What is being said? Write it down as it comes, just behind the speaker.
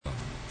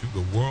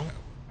the world.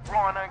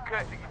 Raw and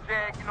uncut, Jiggy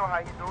Jag, you know how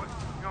you do it. You know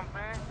what I'm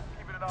saying?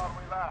 Keeping it all the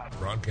way live.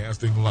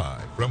 Broadcasting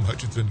live from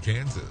Hutchinson,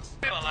 Kansas.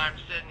 Well, I'm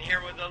sitting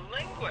here with a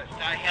linguist.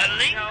 I had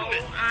no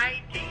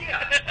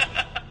idea.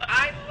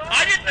 I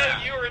didn't know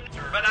you were,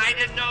 but I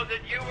didn't know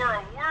that you were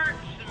a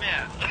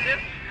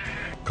wordsmith.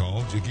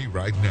 Call Jiggy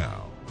right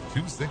now.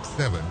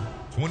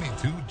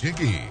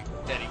 267-22-JIGGY.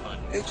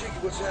 Hey, Jiggy,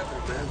 what's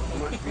happening, man?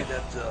 Reminds me of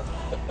that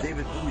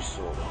David Bowie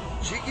song.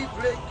 Jiggy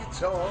play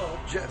guitar.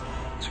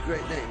 It's a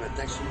great name, man.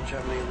 Thanks so much for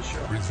having me on the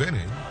show.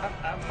 Presenting.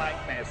 I'm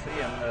Mike Massey,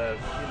 and,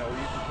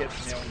 you can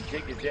catch me on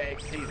Jiggy Jag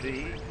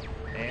TV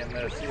and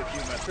see a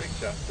few of my trick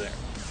shots there.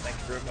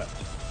 Thanks very much.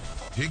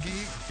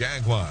 Jiggy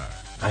Jaguar.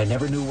 I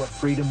never knew what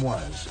freedom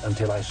was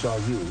until I saw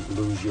you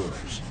lose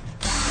yours.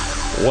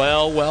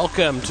 Well,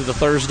 welcome to the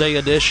Thursday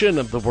edition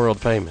of the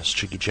world-famous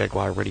Jiggy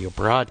Jaguar radio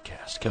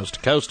broadcast, coast to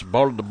coast,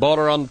 border to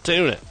border on the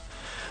TuneIn,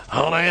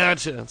 on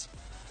iTunes,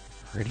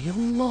 Radio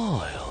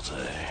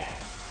Loyalty,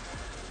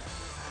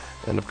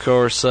 and, of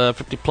course,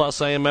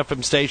 50-plus AM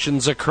FM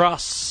stations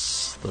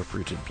across the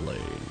fruited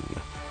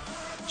plain.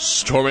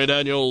 Stormy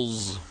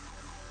Daniels.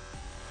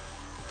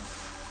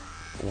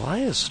 Why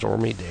is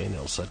Stormy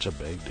Daniels such a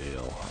big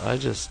deal?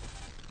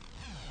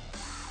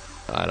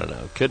 I don't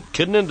know.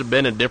 Couldn't it have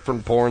been a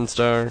different porn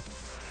star?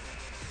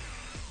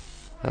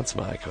 That's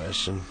my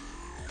question.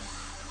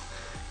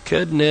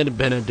 Couldn't it have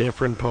been a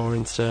different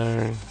porn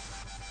star?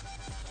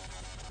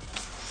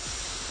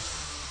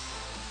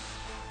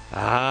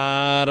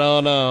 I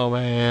don't know,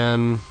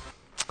 man.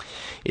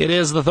 It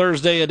is the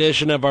Thursday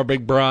edition of our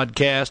big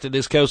broadcast. It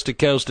is coast to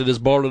coast. It is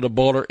border to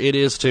border. It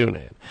is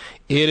TuneIn.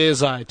 It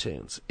is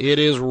iTunes. It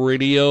is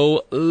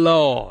Radio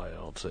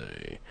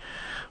Loyalty.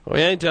 We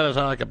ain't going to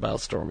talk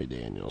about Stormy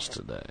Daniels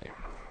today.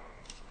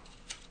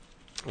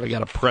 We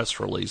got a press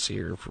release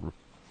here from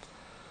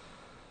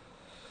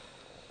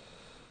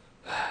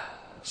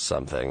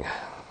something.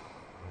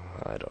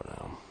 I don't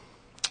know.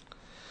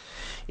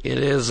 It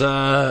is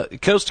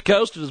coast to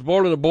coast. It is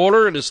border to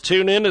border. It is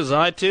TuneIn. It is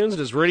iTunes.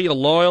 It is Radio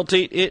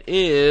Loyalty. It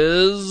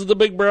is the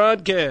big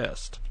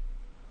broadcast.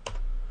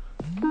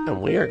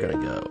 And we are going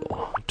to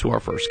go to our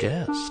first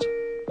guest.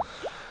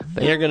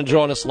 They are going to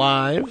join us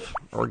live,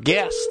 or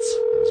guests,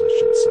 as I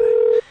should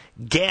say.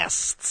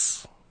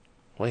 Guests.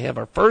 We have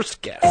our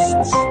first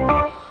guests.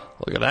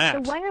 Look at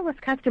that. The wireless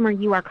customer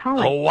you are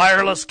calling. A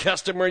wireless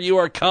customer you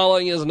are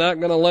calling is not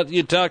going to let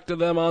you talk to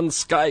them on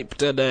Skype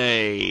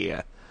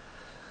today.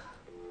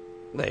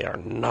 They are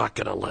not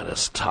going to let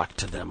us talk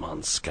to them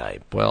on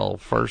Skype. Well,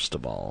 first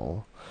of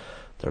all,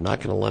 they're not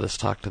going to let us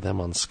talk to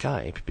them on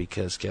Skype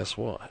because guess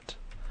what?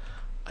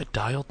 I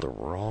dialed the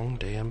wrong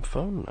damn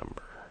phone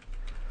number.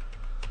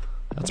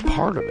 That's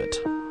part of it.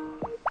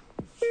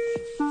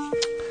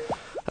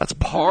 That's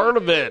part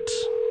of it.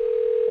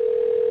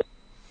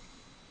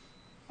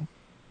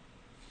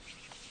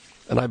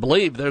 And I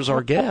believe there's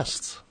our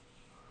guests.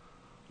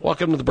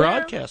 Welcome to the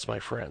broadcast, my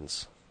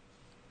friends.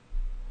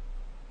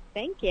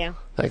 Thank you.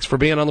 Thanks for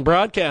being on the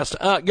broadcast.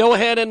 Go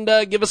ahead and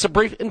give us a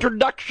brief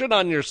introduction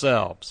on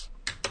yourselves.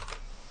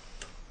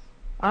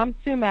 I'm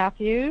Sue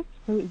Matthews.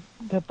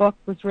 The book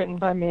was written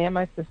by me and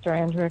my sister,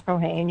 Andrea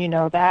Cohane. You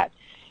know that.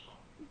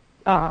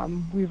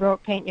 We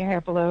wrote Paint Your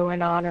Hair Blue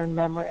in honor and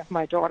memory of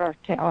my daughter,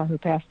 Taylor, who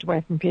passed away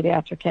from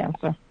pediatric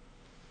cancer.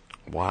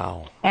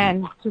 Wow.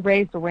 And to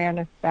raise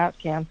awareness about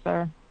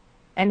cancer,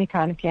 any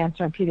kind of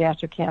cancer and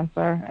pediatric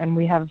cancer. And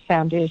we have a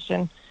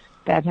foundation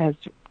that has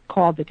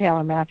called the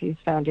Taylor Matthews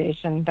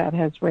Foundation that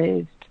has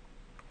raised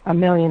 $1.5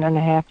 million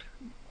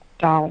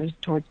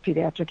towards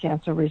pediatric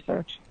cancer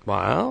research.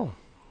 Wow.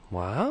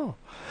 Wow.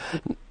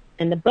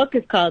 And the book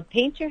is called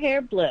Paint Your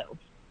Hair Blue.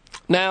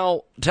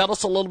 Now, tell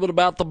us a little bit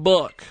about the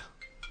book.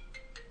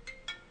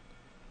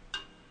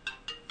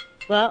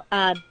 Well,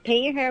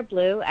 Paint Your Hair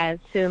Blue, as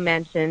Sue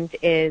mentioned,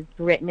 is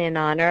written in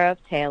honor of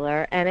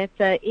Taylor, and it's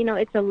a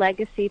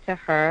legacy to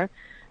her,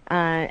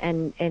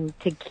 and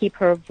to keep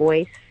her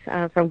voice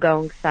from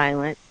going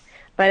silent.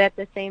 But at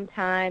the same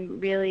time,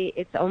 really,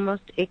 it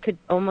could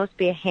almost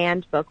be a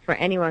handbook for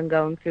anyone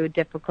going through a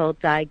difficult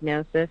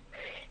diagnosis,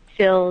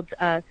 filled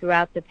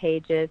throughout the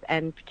pages,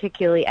 and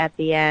particularly at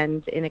the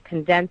end in a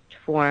condensed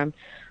form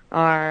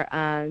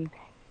are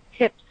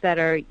tips that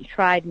are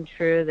tried and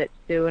true that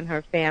Sue and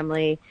her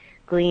family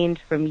gleaned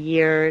from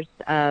years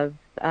of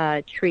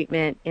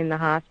treatment in the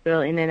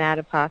hospital, in and out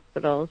of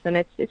hospitals. And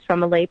it's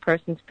from a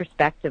layperson's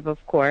perspective,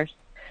 of course,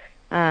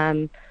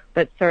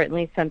 but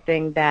certainly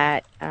something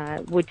that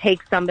would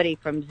take somebody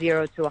from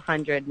 0 to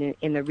 100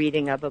 in the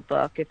reading of a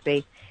book if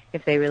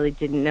they really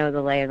didn't know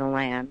the lay of the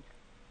land.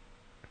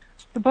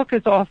 The book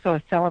is also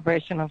a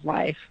celebration of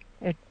life.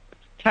 Its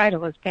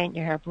title is Paint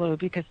Your Hair Blue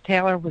because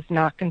Taylor was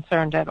not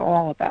concerned at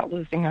all about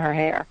losing her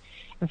hair.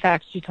 In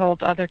fact, she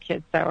told other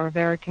kids that were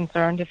very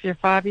concerned, if you're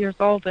 5 years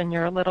old and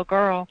you're a little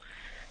girl,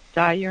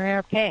 dye your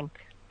hair pink.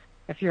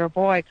 If you're a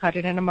boy, cut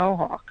it in a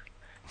mohawk.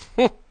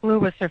 Blue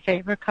was her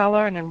favorite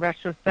color, and in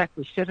retrospect,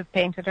 we should have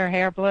painted her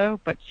hair blue,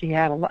 but she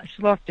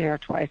lost her hair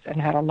twice and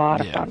had a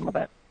lot of fun with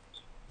it.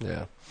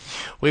 Yeah.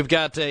 We've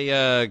got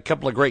a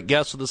couple of great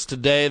guests with us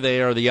today.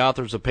 They are the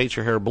authors of Paint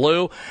Your Hair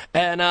Blue.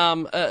 And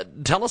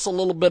tell us a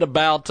little bit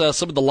about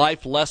some of the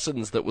life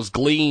lessons that was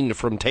gleaned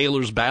from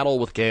Taylor's battle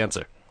with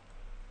cancer.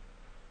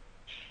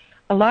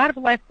 A lot of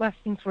life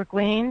lessons were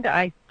gleaned.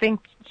 I think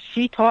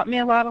she taught me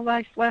a lot of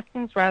life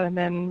lessons rather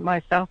than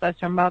myself as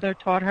her mother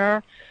taught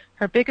her.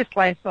 Her biggest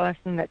life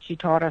lesson that she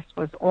taught us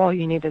was all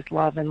you need is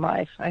love in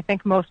life. I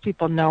think most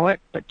people know it,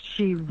 but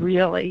she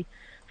really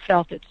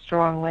felt it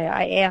strongly.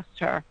 I asked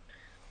her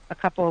a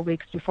couple of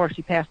weeks before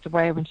she passed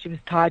away when she was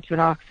tied to an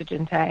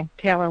oxygen tank,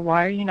 Taylor,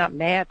 why are you not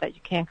mad that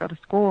you can't go to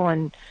school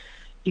and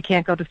you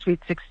can't go to Sweet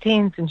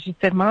 16s? And she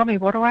said, Mommy,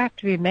 what do I have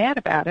to be mad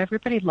about?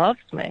 Everybody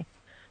loves me.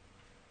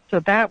 So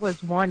that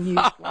was one huge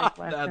life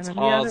lesson. That's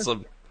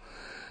awesome.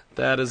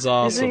 That is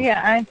awesome.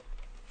 Yeah,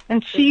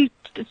 and she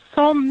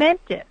so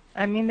meant it.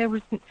 I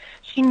mean,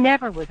 she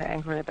never was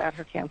angry about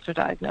her cancer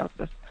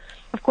diagnosis.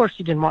 Of course,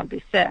 she didn't want to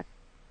be sick,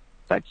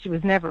 but she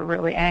was never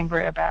really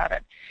angry about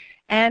it.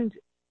 And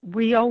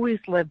we always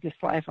lived this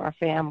life, our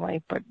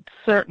family, but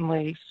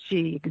certainly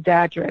she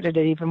exaggerated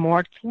it even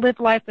more. To live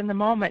life in the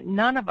moment,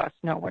 none of us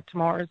know what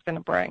tomorrow is going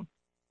to bring.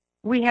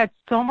 We had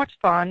so much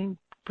fun,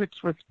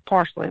 which was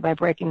partially by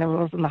breaking the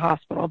rules in the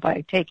hospital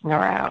by taking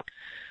her out.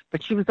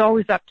 But she was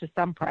always up to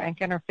some prank,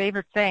 and her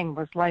favorite saying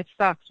was, life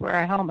sucks, wear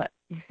a helmet.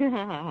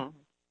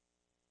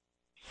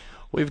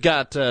 We've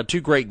got two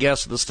great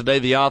guests with us today,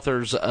 the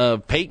authors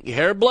of Paint Your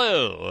Hair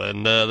Blue,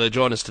 and they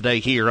join us today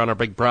here on our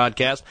big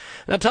broadcast.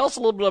 Now, tell us a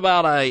little bit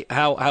about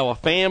how a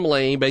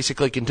family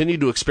basically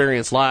continued to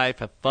experience life,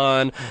 have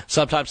fun,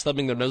 sometimes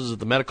thumbing their noses at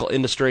the medical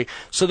industry,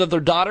 so that their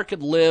daughter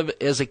could live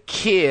as a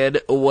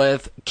kid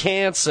with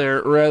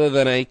cancer rather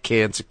than a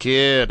cancer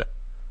kid.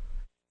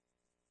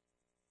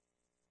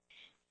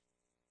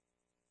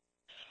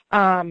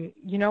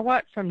 You know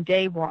what? From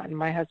day one,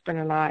 my husband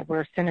and I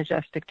were a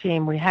synergistic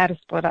team. We had to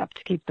split up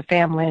to keep the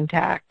family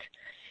intact.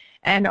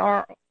 And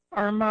our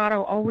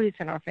motto always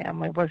in our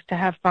family was to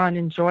have fun,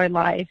 enjoy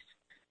life,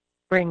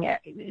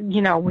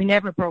 we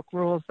never broke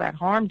rules that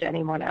harmed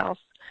anyone else,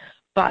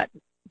 but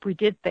we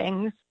did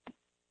things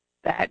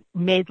that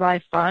made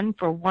life fun.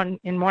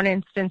 In one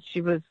instance,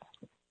 she was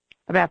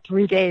about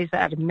 3 days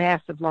out of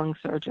massive lung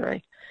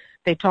surgery.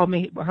 They told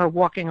me her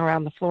walking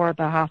around the floor of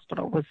the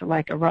hospital was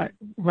like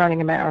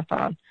running a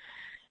marathon.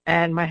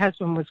 And my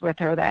husband was with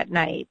her that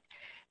night.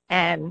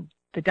 And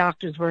the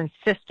doctors were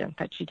insistent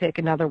that she take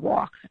another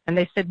walk. And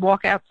they said,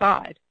 walk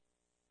outside.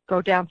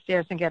 Go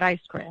downstairs and get ice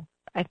cream.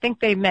 I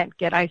think they meant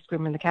get ice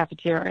cream in the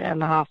cafeteria in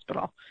the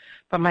hospital.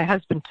 But my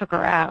husband took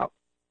her out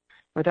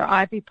with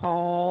her IV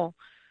pole.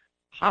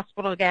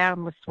 Hospital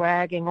gown was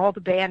swagging. All the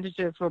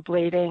bandages were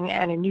bleeding.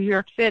 And in New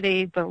York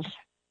City, the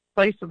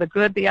place of the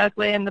good, the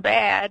ugly, and the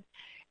bad,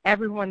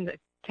 everyone, the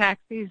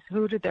taxis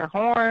hooted their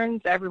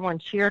horns. Everyone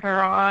cheered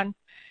her on.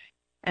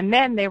 And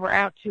then they were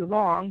out too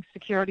long.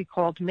 Security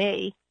called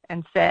me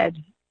and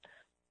said,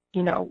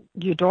 your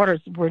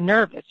daughters were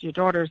nervous. Your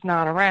daughter's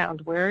not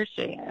around. Where is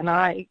she? And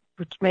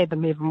which made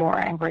them even more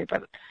angry,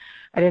 but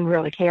I didn't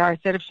really care. I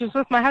said, if she's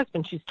with my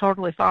husband, she's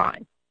totally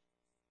fine.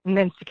 And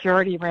then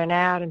security ran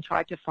out and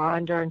tried to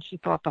find her, and she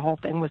thought the whole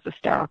thing was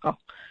hysterical.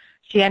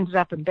 She ended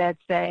up in bed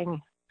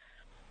saying,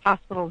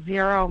 Hospital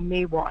 0,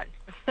 me 1.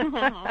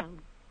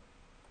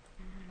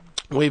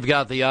 We've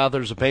got the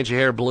authors of Paint Your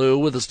Hair Blue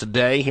with us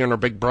today here on our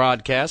big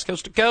broadcast,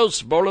 coast to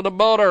coast, border to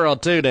border, on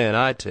TuneIn,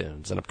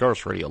 iTunes, and, of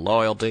course, Radio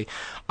Loyalty,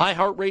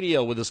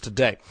 iHeartRadio with us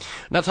today.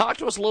 Now, talk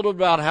to us a little bit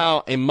about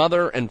how a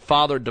mother and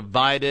father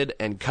divided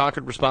and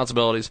conquered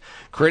responsibilities,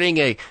 creating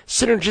a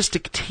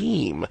synergistic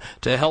team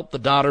to help the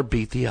daughter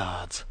beat the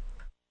odds.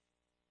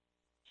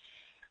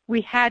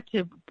 We had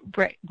to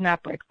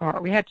not break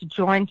apart. We had to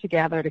join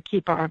together to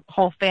keep our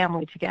whole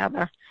family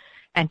together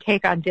and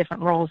take on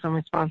different roles and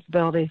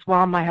responsibilities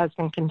while my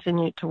husband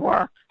continued to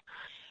work.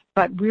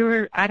 But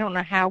I don't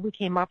know how we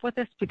came up with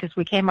this, because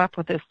we came up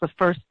with this the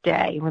first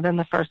day, within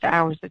the first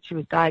hours that she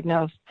was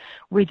diagnosed.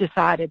 We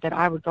decided that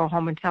I would go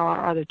home and tell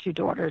our other two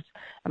daughters,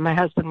 and my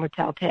husband would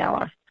tell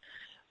Taylor.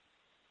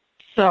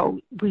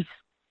 So we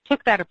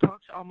took that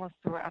approach almost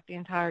throughout the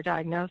entire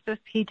diagnosis.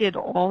 He did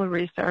all the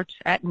research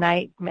at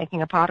night,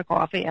 making a pot of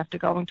coffee after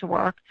going to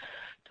work,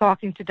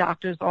 talking to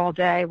doctors all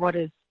day. What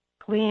is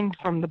gleaned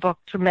from the book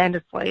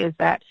tremendously is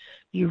that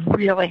you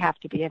really have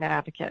to be an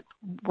advocate,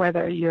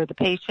 whether you're the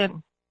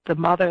patient, the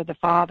mother, the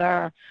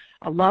father,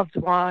 a loved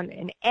one,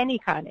 in any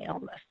kind of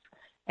illness.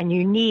 And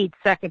you need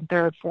second,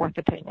 third, fourth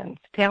opinions.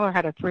 Taylor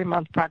had a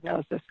 3-month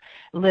prognosis,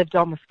 lived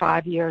almost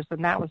 5 years,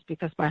 and that was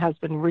because my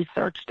husband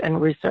researched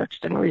and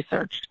researched and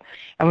researched.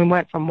 And we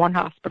went from one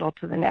hospital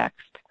to the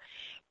next.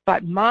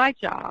 But my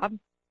job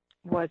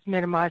was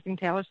minimizing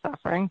Taylor's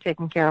suffering,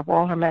 taking care of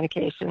all her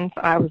medications.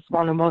 I was the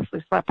one who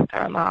mostly slept with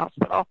her in the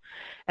hospital.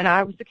 And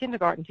I was the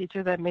kindergarten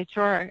teacher that made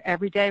sure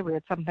every day we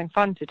had something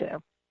fun to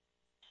do.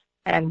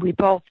 And we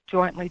both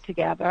jointly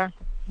together,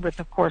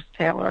 with, of course,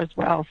 Taylor as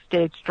well,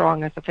 stayed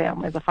strong as a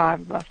family, the 5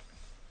 of us.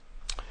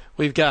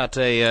 We've got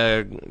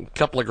a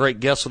couple of great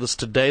guests with us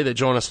today. They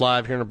join us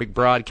live here in a big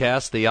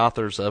broadcast. The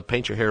authors of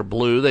Paint Your Hair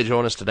Blue. They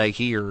join us today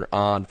here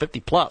on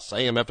 50-plus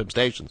AM/FM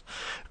stations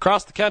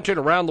across the country and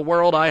around the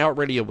world,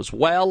 iHeartRadio as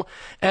well.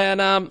 And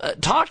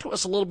talk to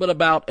us a little bit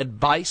about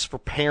advice for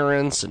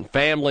parents and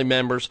family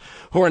members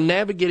who are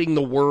navigating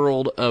the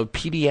world of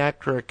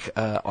pediatric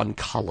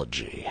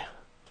oncology.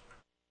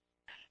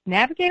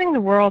 Navigating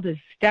the world is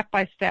a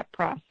step-by-step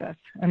process,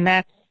 and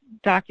that's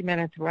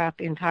documented throughout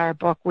the entire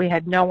book. We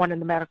had no one in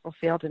the medical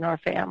field in our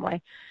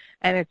family,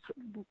 and it's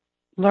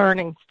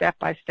learning step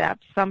by step.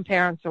 Some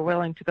parents are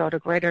willing to go to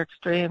greater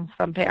extremes.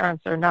 Some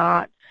parents are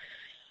not.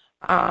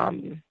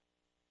 I'm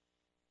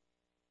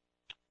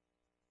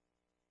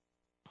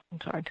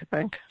trying to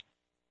think.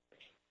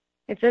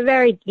 It's a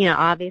very,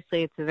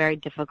 obviously it's a very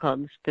difficult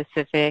and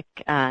specific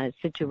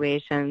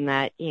situation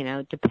that,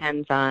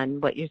 depends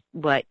on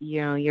what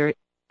your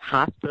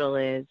hospital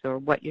is or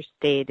what your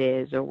state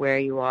is or where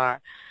you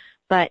are.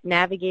 But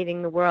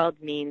navigating the world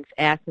means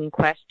asking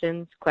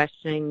questions,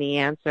 questioning the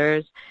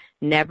answers,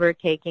 never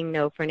taking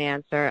no for an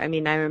answer. I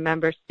mean, I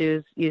remember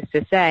Stu used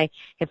to say,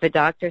 if a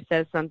doctor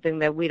says something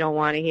that we don't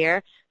want to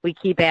hear, we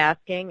keep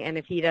asking, and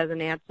if he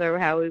doesn't answer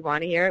how we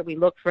want to hear it, we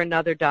look for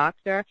another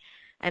doctor.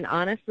 And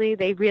honestly,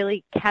 they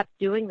really kept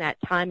doing that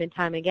time and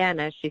time again.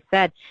 As she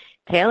said,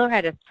 Taylor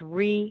had a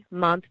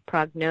 3-month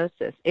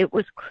prognosis. It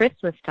was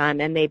Christmas time,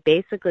 and they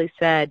basically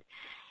said,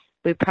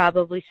 we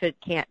probably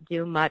can't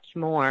do much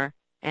more,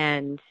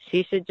 and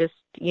she should just,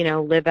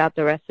 live out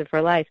the rest of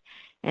her life.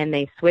 And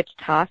they switched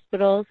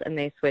hospitals, and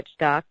they switched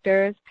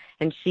doctors,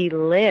 and she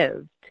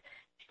lived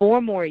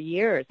 4 more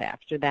years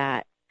after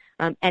that.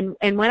 And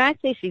when I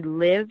say she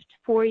lived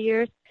 4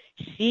 years,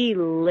 she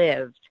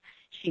lived.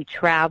 She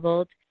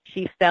traveled.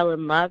 She fell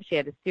in love. She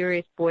had a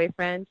serious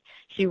boyfriend.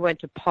 She went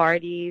to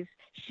parties.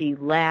 She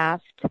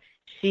laughed.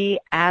 She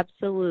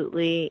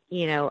absolutely,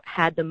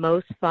 had the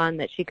most fun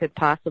that she could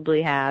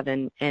possibly have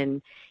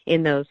in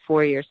those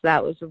 4 years. So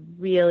that was a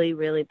really,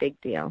 really big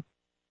deal.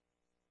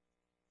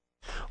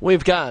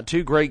 We've got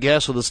 2 great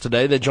guests with us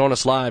today. They join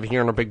us live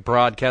here on our big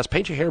broadcast.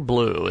 Paint Your Hair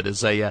Blue. It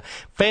is a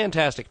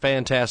fantastic,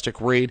 fantastic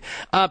read.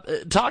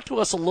 Talk to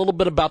us a little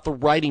bit about the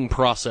writing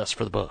process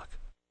for the book.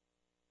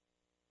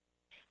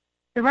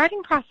 The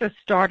writing process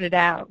started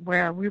out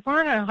where we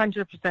weren't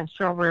 100%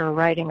 sure we were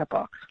writing a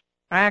book.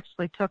 I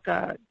actually took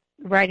a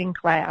writing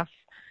class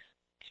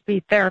to be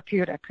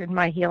therapeutic in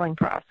my healing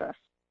process.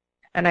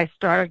 And I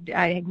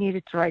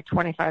needed to write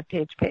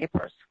 25-page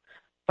papers.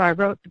 So I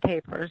wrote the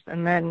papers,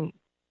 and then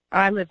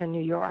I live in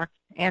New York.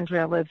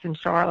 Andrea lives in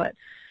Charlotte.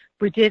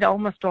 We did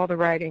almost all the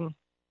writing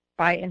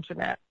by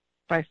internet,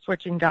 by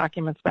switching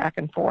documents back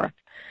and forth.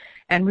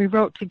 And we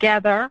wrote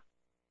together.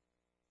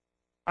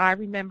 I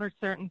remembered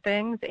certain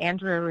things.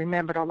 Andrea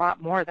remembered a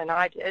lot more than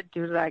I did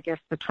due to, I guess,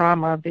 the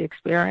trauma of the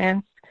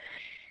experience.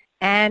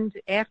 And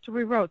after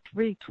we wrote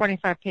 3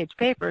 25-page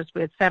papers,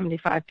 we had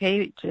 75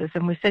 pages,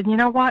 and we said, you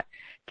know what?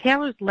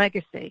 Taylor's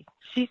legacy.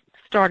 She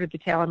started the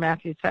Taylor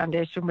Matthews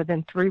Foundation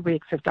within 3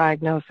 weeks of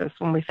diagnosis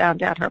when we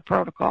found out her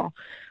protocol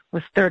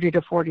was 30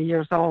 to 40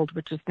 years old,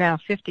 which is now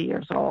 50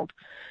 years old.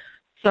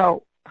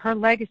 So her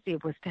legacy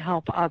was to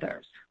help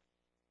others.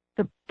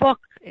 The book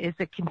is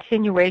a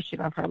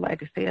continuation of her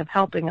legacy of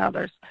helping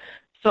others.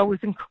 So it was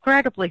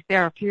incredibly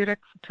therapeutic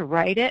to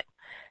write it.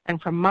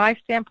 And from my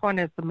standpoint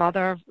as the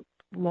mother of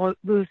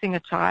losing a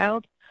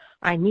child,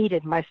 I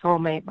needed my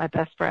soulmate, my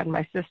best friend,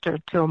 my sister,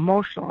 to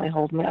emotionally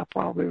hold me up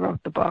while we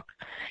wrote the book.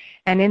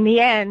 And in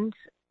the end,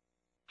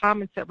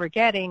 comments that we're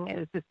getting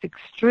is it's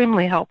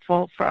extremely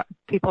helpful for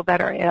people that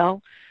are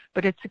ill,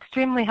 but it's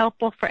extremely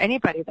helpful for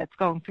anybody that's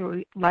going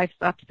through life's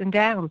ups and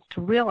downs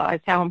to realize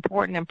how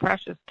important and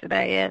precious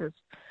today is.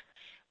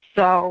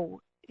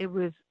 So it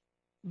was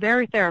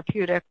very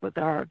therapeutic, with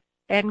our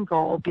end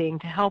goal being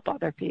to help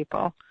other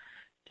people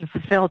to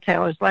fulfill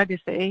Taylor's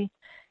legacy.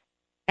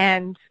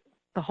 And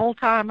the whole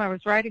time I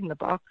was writing the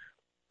book,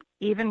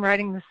 even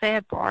writing the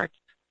sad parts,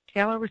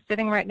 Taylor was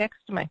sitting right next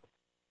to me,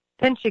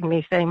 pinching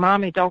me, saying,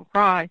 Mommy, don't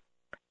cry.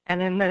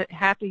 And in the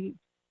happy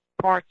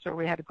parts where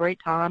we had a great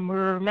time, we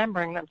were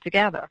remembering them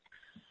together.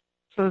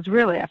 So it was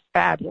really a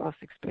fabulous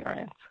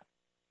experience.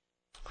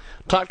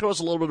 Talk to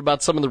us a little bit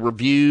about some of the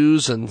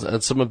reviews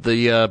and some of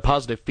the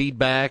positive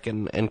feedback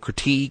and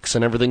critiques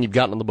and everything you've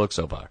gotten in the book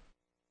so far.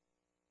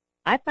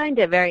 I find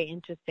it very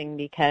interesting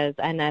because,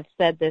 and I've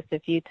said this a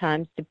few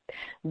times,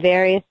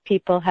 various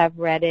people have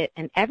read it,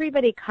 and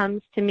everybody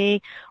comes to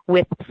me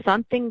with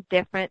something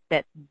different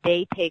that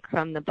they take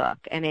from the book,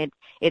 and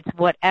it's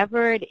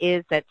whatever it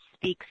is that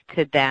speaks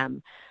to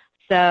them.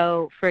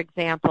 So, for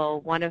example,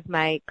 one of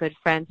my good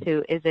friends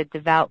who is a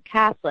devout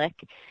Catholic,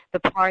 the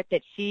part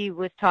that she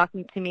was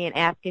talking to me and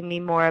asking me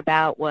more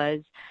about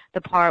was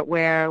the part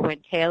where when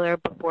Taylor,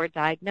 before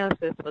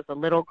diagnosis, was a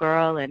little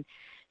girl and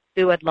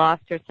Sue had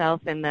lost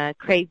herself in the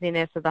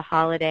craziness of the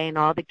holiday and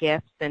all the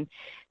gifts, and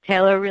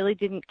Taylor really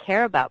didn't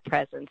care about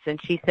presents. And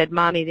she said,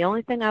 Mommy, the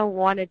only thing I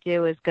want to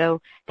do is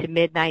go to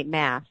midnight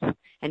mass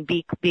and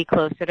be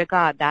closer to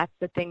God. That's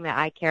the thing that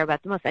I care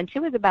about the most. And she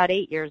was about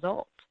 8 years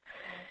old.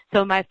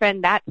 So my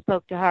friend that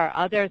spoke to her.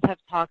 Others have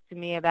talked to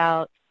me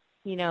about,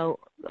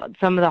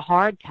 some of the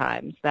hard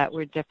times that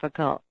were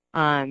difficult.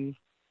 And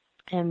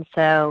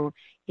so,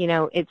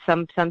 it's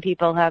some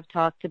people have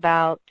talked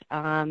about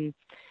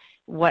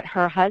what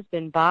her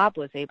husband Bob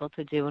was able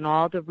to do and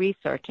all the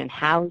research and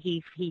how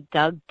he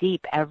dug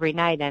deep every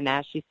night and,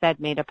 as she said,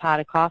 made a pot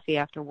of coffee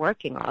after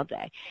working all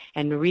day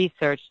and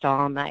researched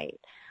all night.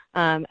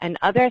 And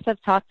others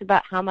have talked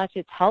about how much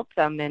it's helped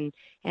them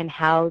and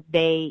how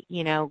they,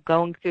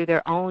 going through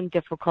their own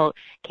difficult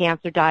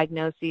cancer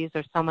diagnoses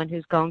or someone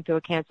who's going through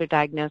a cancer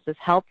diagnosis,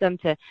 help them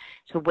to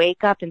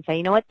wake up and say,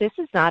 you know what, this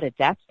is not a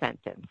death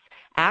sentence.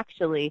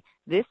 Actually,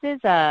 this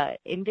is a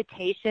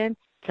invitation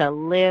to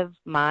live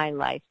my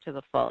life to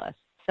the fullest.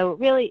 So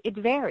it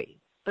varies,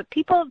 but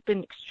people have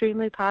been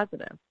extremely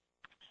positive.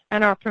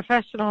 And our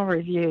professional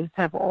reviews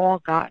have all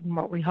gotten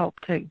what we hope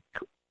to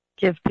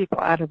give people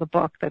out of the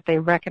book, that they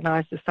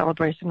recognize the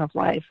celebration of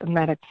life and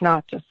that it's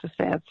not just a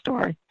sad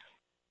story.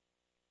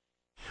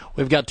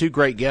 We've got two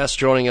great guests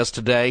joining us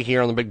today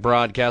here on the Big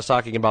Broadcast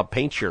talking about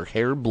Paint Your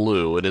Hair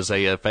Blue. It is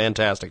a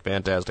fantastic,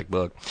 fantastic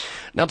book.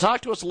 Now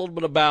talk to us a little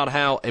bit about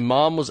how a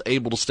mom was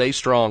able to stay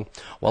strong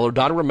while her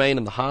daughter remained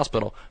in the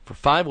hospital for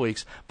 5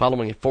 weeks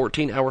following a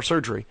 14-hour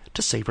surgery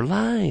to save her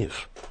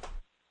life.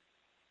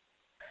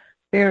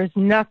 There's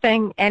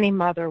nothing any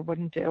mother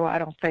wouldn't do, I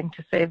don't think,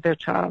 to save their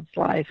child's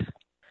life.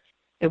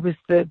 It was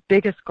the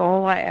biggest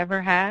goal I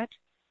ever had,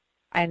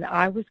 and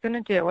I was going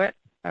to do it.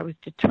 I was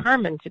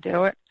determined to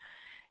do it,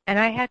 and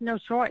I had no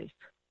choice.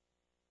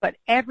 But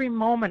every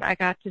moment I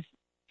got to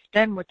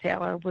spend with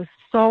Taylor was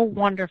so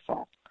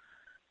wonderful.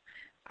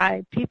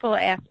 People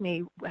ask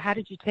me, how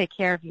did you take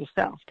care of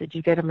yourself? Did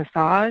you get a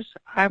massage?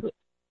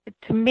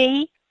 To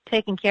me,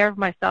 taking care of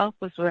myself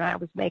was when I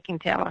was making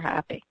Taylor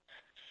happy.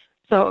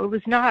 So it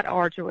was not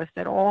arduous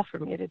at all for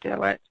me to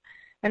do it.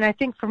 And I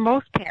think for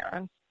most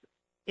parents,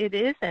 it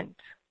isn't.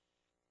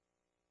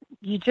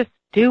 You just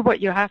do what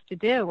you have to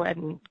do,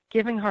 and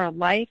giving her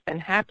life and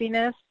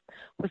happiness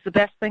was the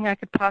best thing I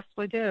could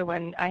possibly do.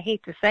 And I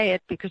hate to say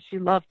it because she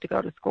loved to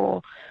go to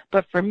school,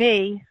 but for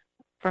me,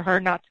 for her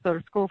not to go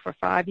to school for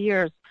 5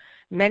 years,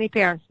 many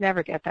parents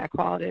never get that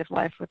quality of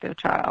life with their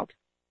child.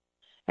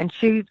 And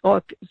she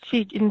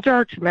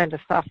endured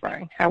tremendous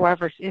suffering.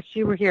 However, if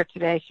she were here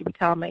today, she would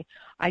tell me,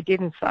 I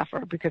didn't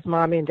suffer because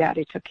Mommy and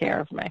Daddy took care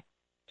of me.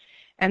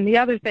 And the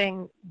other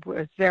thing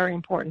was very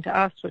important to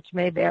us, which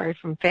may vary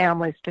from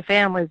families to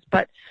families,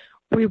 but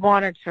we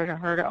wanted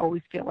her to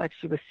always feel like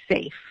she was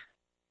safe.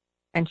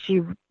 And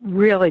she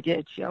really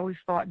did. She always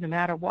thought no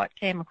matter what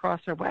came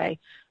across her way,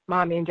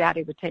 Mommy and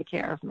Daddy would take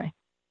care of me.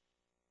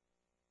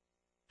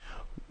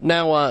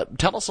 Now,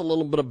 tell us a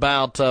little bit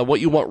about what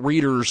you want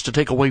readers to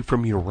take away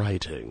from your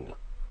writing.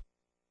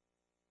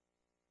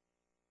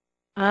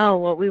 Oh,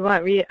 what we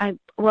want,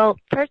 well,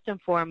 first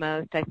and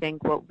foremost, I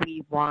think what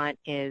we want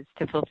is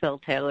to fulfill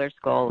Taylor's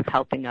goal of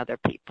helping other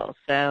people.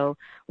 So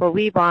what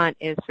we want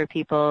is for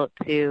people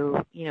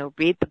to,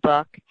 read the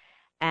book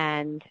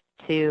and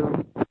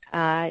to,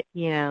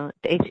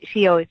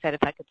 she always said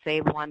if I could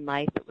save one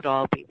life, it would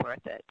all be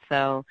worth it.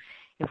 So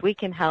if we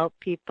can help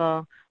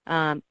people,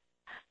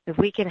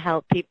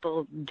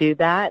 do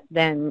that,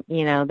 then,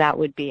 that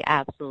would be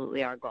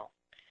absolutely our goal.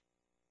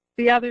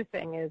 The other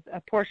thing is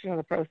a portion of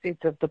the proceeds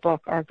of the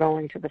book are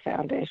going to the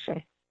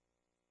foundation.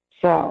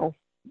 So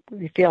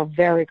we feel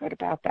very good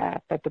about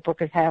that the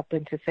book is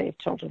helping to save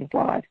children's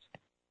lives.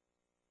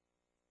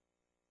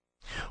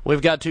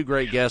 We've got two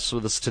great guests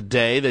with us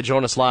today. They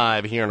join us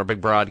live here on our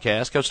Big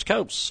Broadcast, coast to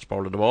coast,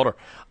 border to border,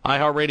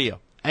 iHeartRadio,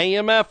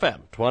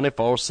 AM/FM,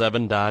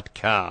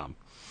 247.com.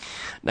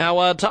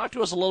 Now, talk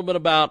to us a little bit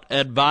about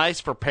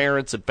advice for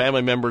parents and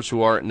family members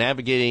who are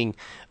navigating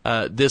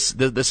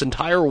this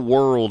entire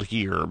world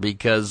here,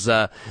 because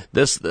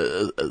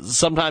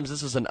sometimes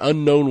this is an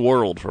unknown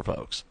world for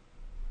folks.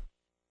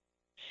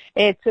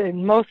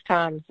 Most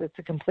times it's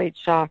a complete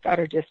shock,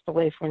 utter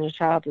disbelief when your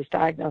child is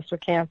diagnosed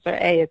with cancer.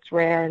 A, it's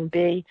rare, and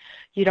B,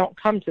 you don't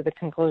come to the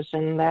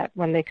conclusion that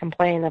when they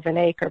complain of an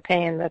ache or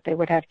pain that they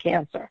would have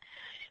cancer.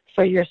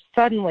 So you're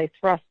suddenly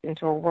thrust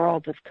into a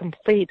world of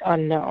complete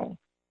unknown.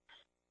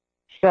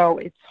 So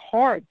it's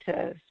hard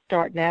to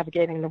start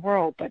navigating the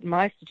world, but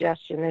my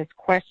suggestion is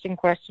question,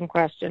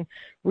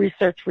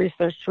 research.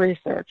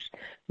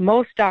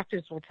 Most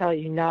doctors will tell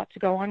you not to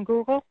go on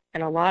Google,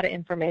 and a lot of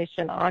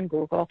information on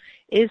Google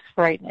is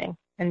frightening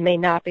and may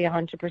not be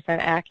 100%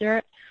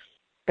 accurate,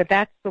 but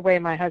that's the way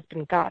my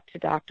husband got to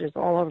doctors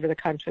all over the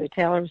country.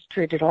 Taylor was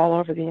treated all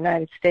over the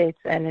United States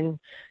and in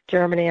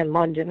Germany and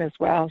London as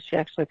well. She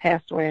actually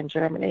passed away in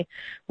Germany,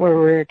 where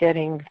we were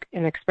getting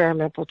an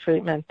experimental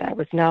treatment that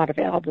was not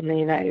available in the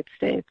United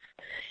States.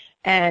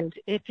 And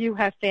if you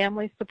have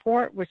family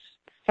support, which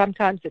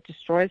sometimes it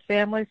destroys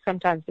families,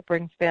 sometimes it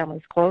brings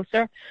families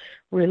closer,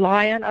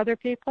 rely on other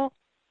people.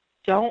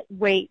 Don't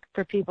wait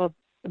for people.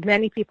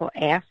 Many people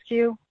ask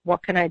you,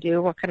 what can I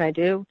do? What can I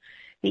do?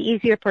 The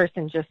easier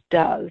person just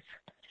does.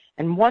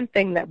 And one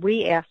thing that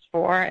we asked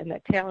for and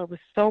that Taylor was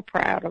so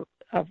proud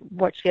of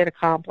what she had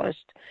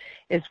accomplished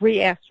is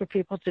we asked for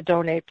people to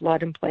donate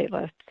blood and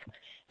platelets.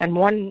 And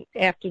one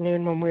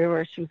afternoon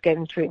when she was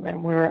getting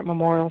treatment, we were at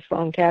Memorial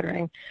Sloan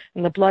Kettering,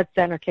 and the blood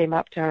center came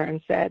up to her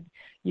and said,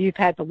 "You've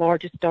had the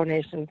largest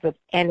donations of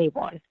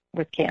anyone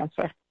with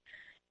cancer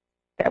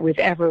that we've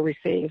ever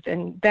received."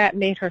 And that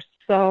made her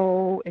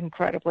so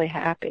incredibly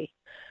happy.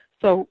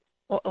 So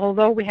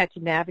although we had to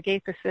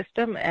navigate the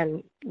system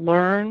and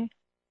learn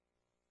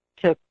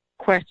to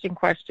question,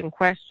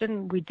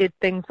 we did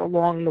things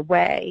along the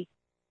way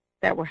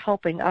that were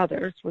helping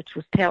others, which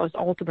was Taylor's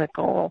ultimate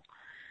goal.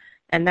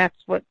 And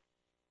that's what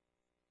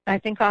I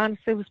think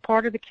honestly was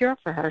part of the cure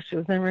for her. She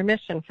was in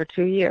remission for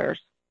 2 years.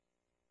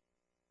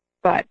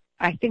 But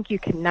I think you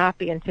cannot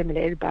be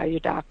intimidated by your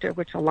doctor,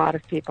 which a lot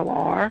of people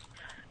are.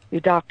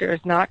 Your doctor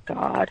is not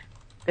God.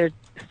 They're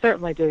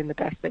certainly doing the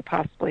best they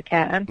possibly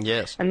can.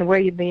 Yes. And the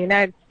way the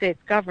United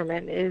States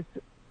government is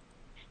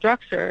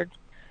structured,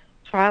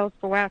 trials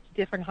go out to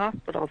different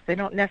hospitals. They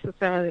don't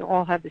necessarily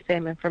all have the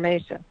same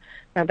information.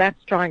 Now,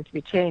 that's trying to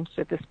be changed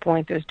at this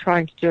point. They're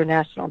trying to do a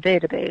national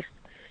database.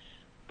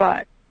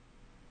 But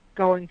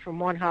going from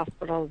one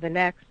hospital to the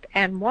next,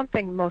 and one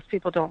thing most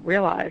people don't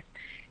realize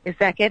is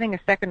that getting a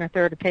second or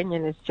third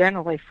opinion is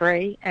generally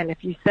free, and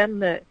if you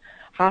send the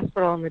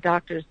hospital and the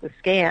doctors the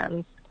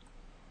scans,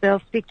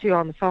 they'll speak to you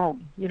on the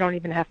phone. You don't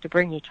even have to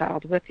bring your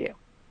child with you.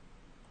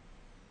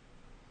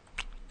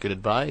 Good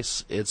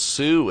advice. It's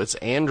Sue, it's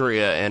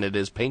Andrea, and it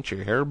is Paint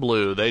Your Hair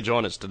Blue. They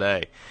join us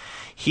today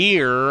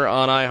here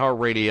on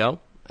iHeartRadio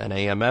and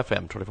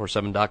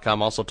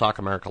AMFM247.com. Also Talk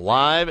America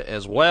Live,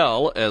 as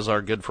well as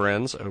our good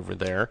friends over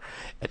there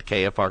at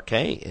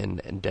KFRK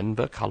in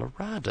Denver,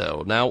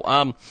 Colorado.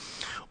 Now,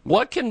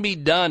 what can be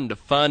done to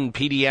fund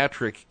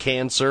pediatric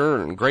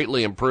cancer and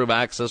greatly improve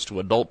access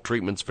to adult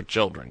treatments for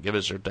children? Give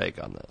us your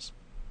take on this.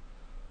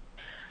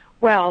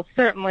 Well,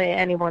 certainly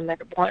anyone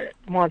that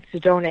wants to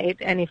donate,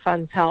 any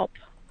funds help.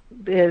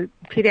 The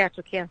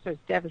pediatric cancer is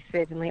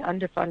devastatingly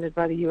underfunded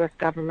by the U.S.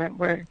 government,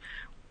 where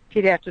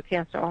pediatric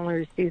cancer only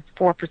receives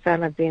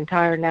 4% of the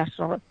entire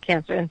National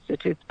Cancer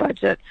Institute's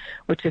budget,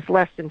 which is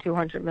less than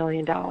 $200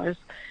 million.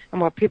 And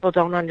what people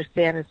don't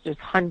understand is there's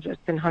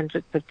hundreds and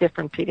hundreds of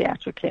different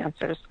pediatric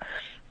cancers.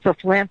 So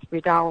philanthropy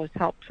dollars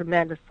help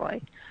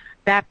tremendously.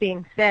 That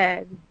being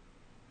said,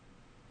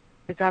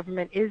 the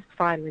government is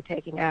finally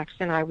taking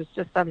action. I was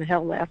just on the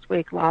Hill last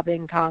week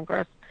lobbying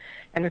Congress,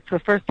 and it's the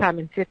first time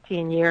in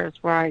 15 years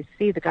where I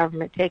see the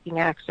government taking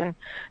action.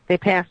 They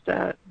passed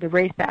the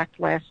RACE Act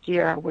last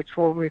year, which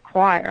will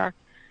require,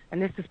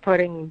 and this is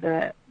putting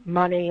the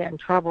money and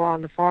trouble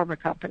on the pharma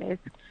companies,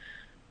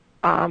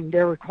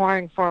 they're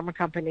requiring pharma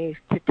companies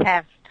to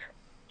test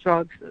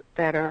drugs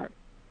that are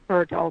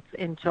for adults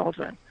in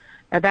children.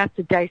 Now, that's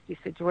a dicey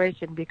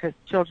situation because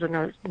children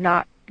are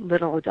not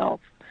little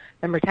adults.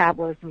 Their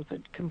metabolisms are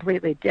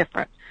completely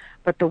different.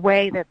 But the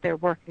way that they're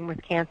working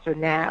with cancer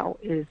now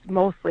is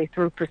mostly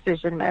through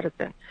precision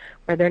medicine,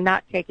 where they're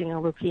not taking a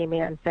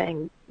leukemia and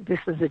saying this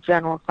is a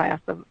general class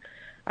of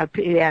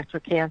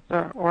pediatric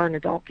cancer or an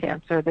adult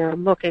cancer. They're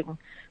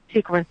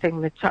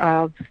sequencing the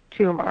child's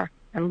tumor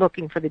and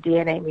looking for the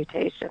DNA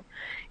mutation.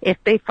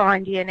 If they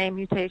find DNA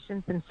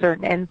mutations in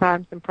certain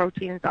enzymes and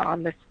proteins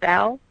on the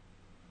cell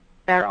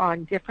that are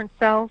on different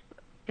cells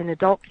in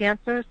adult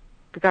cancers,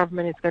 the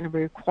government is going to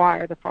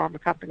require the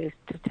pharma companies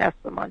to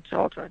test them on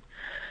children.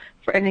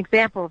 For an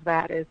example of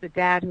that is a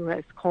dad who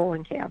has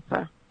colon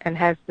cancer and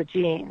has the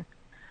gene.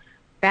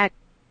 That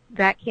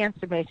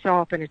cancer may show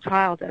up in a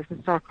child as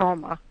a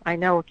sarcoma. I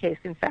know a case,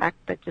 in fact,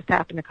 that just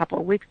happened a couple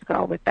of weeks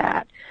ago with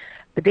that.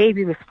 The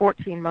baby was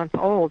 14 months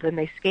old, and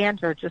they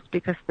scanned her just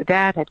because the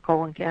dad had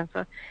colon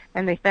cancer,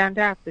 and they found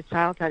out the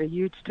child had a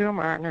huge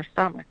tumor in her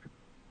stomach.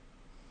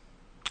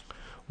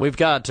 We've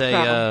got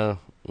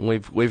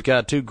We've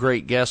got two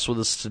great guests with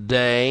us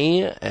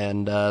today,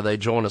 and they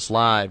join us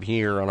live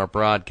here on our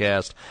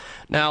broadcast.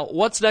 Now,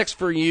 what's next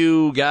for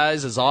you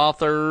guys as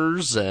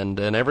authors and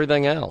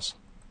everything else?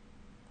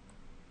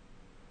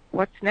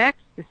 What's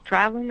next is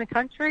traveling the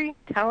country,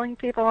 telling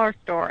people our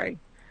story,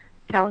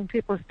 telling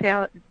people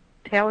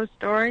Taylor's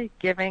story,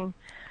 giving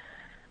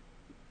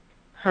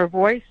her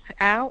voice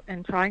out,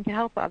 and trying to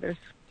help others,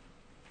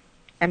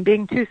 and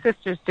being two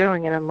sisters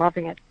doing it and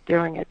loving it,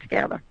 doing it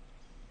together.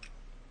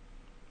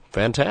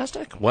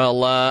 Fantastic.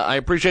 Well, I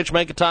appreciate you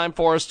making time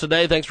for us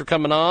today. Thanks for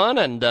coming on,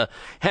 and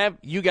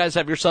you guys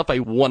have yourself a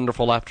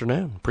wonderful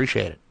afternoon.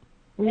 Appreciate it.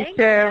 You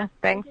too.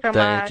 Thanks so much.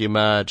 Thank you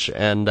much.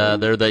 And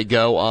there they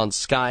go on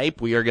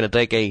Skype. We are going to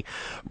take a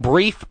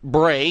brief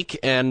break,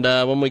 and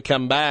when we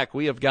come back,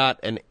 we have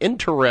got an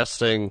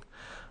interesting,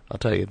 I'll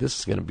tell you, this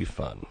is going to be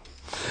fun.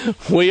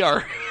 We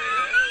are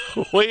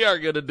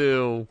going to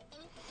do,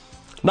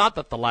 not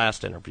that the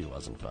last interview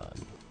wasn't fun,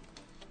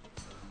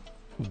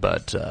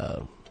 but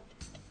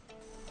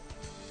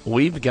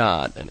we've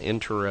got an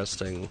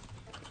interesting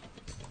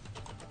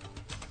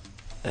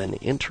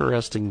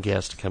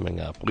guest coming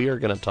up. We are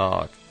going to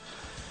talk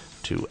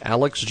to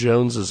Alex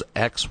Jones's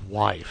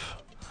ex-wife.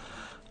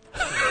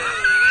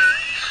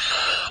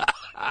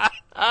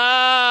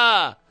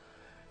 Hell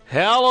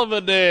of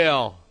a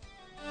deal.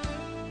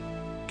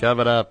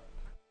 Coming up.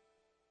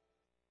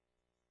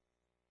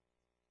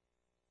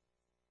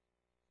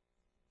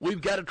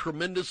 We've got a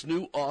tremendous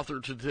new author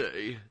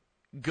today.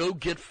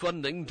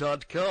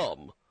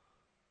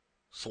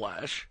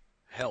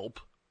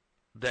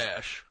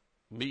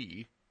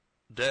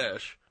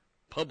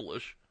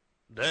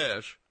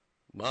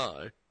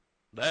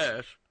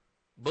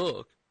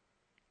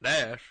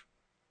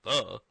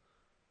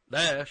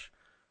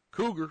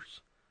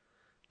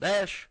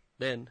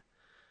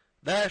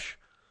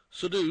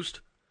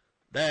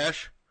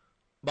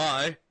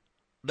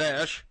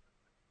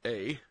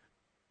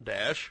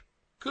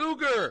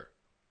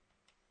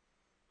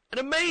 An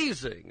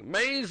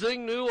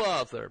amazing new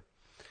author.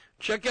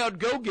 Check out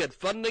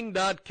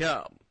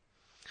GoGetFunding.com.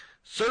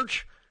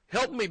 Search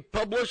Help Me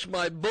Publish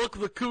My Book,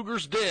 The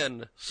Cougar's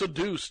Den,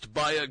 Seduced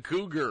by a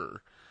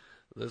Cougar.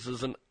 This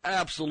is an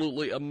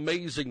absolutely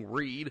amazing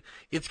read.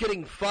 It's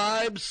getting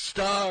 5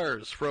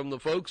 stars from the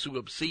folks who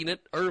have seen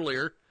it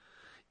earlier.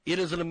 It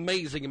is an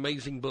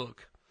amazing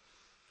book.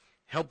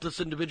 Help this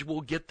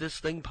individual get this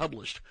thing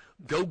published.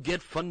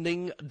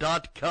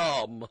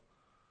 GoGetFunding.com.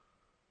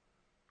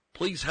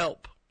 Please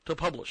help to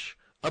publish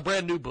a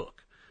brand new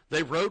book.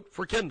 They wrote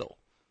for Kindle,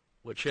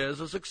 which has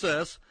a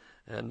success,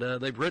 and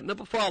they've written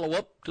up a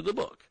follow-up to the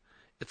book.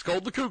 It's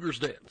called The Cougar's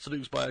Den,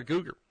 Seduced by a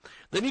Cougar.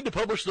 They need to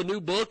publish the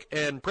new book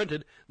and print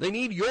it. They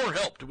need your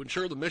help to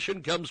ensure the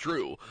mission comes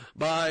true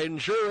by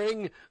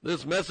ensuring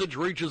this message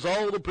reaches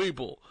all the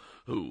people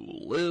who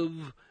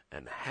live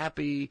and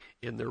happy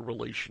in their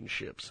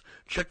relationships.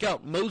 Check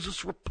out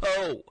Moses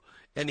Rapeau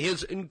and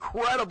his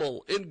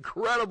incredible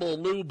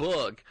new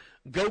book,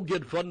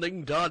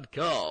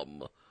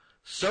 GoGetFunding.com.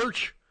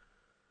 Search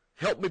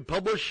Help Me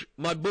Publish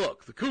My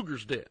Book, The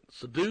Cougar's Den,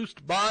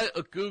 Seduced by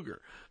a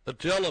Cougar.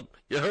 Tell them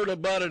you heard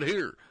about it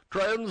here.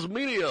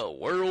 Transmedia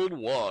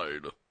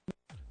Worldwide.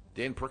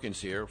 Dan Perkins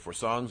here for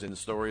Songs and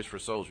Stories for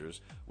Soldiers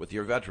with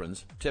your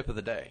Veterans Tip of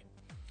the Day.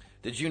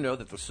 Did you know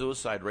that the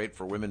suicide rate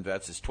for women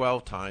vets is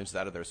 12 times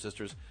that of their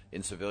sisters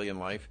in civilian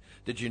life?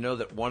 Did you know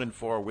that 1 in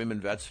 4 women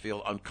vets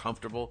feel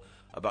uncomfortable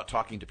about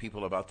talking to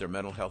people about their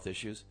mental health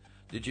issues?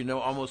 Did you know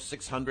almost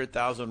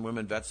 600,000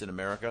 women vets in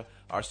America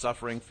are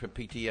suffering from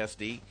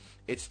PTSD?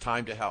 It's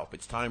time to help.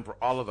 It's time for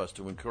all of us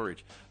to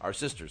encourage our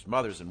sisters,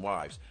 mothers, and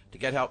wives to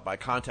get help by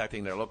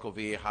contacting their local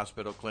VA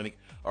hospital, clinic,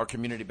 or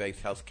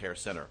community-based health care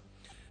center.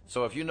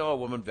 So if you know a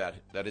woman vet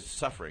that is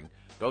suffering,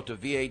 go to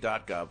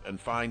va.gov and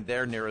find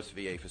their nearest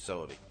VA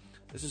facility.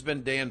 This has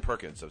been Dan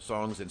Perkins of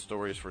Songs and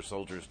Stories for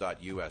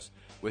Soldiers.us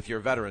with your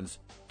Veterans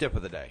Tip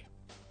of the Day.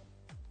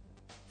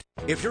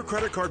 If your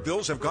credit card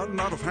bills have gotten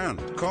out of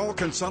hand, call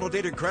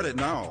Consolidated Credit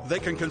now. They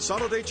can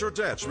consolidate your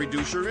debts,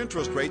 reduce your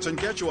interest rates, and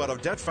get you out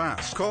of debt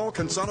fast. Call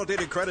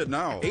Consolidated Credit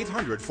now.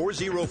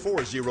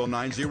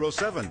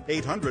 800-404-0907.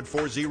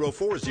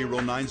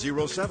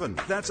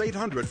 800-404-0907. That's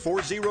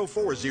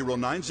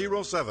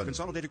 800-404-0907.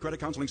 Consolidated Credit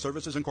Counseling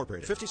Services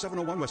Incorporated.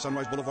 5701 West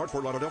Sunrise Boulevard,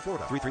 Fort Lauderdale,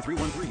 Florida.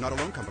 33313. Not a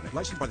loan company.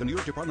 Licensed by the New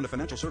York Department of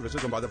Financial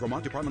Services and by the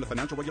Vermont Department of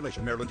Financial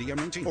Regulation. Maryland DM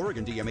 19.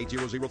 Oregon DM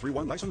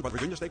 80031. Licensed by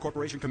Virginia State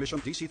Corporation Commission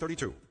DC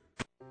 32.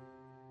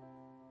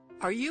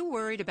 Are you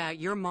worried about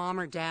your mom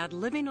or dad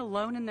living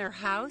alone in their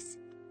house?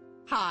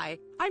 Hi,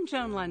 I'm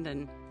Joan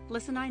London.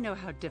 Listen, I know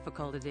how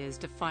difficult it is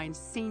to find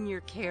senior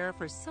care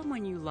for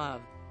someone you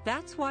love.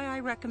 That's why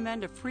I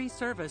recommend a free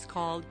service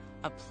called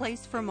A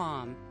Place for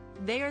Mom.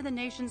 They are the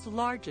nation's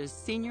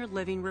largest senior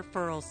living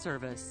referral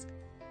service.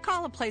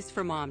 Call A Place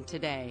for Mom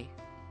today.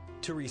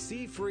 To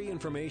receive free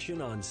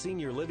information on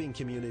senior living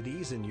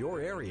communities in your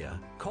area,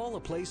 call A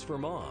Place for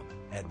Mom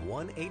at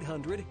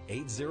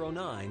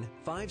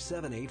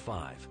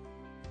 1-800-809-5785.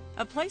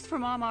 A Place for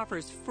Mom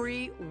offers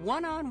free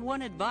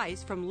one-on-one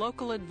advice from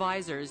local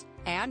advisors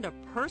and a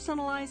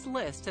personalized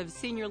list of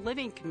senior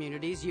living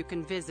communities you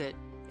can visit.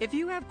 If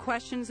you have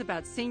questions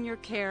about senior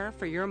care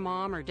for your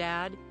mom or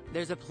dad,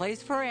 there's a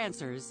place for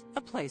answers,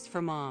 A Place for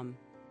Mom.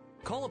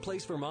 Call A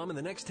Place for Mom in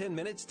the next 10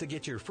 minutes to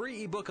get your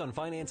free ebook on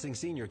financing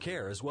senior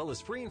care as well as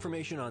free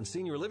information on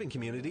senior living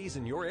communities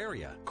in your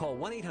area. Call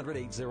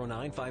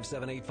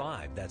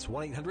 1-800-809-5785. That's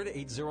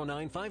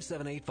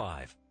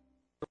 1-800-809-5785.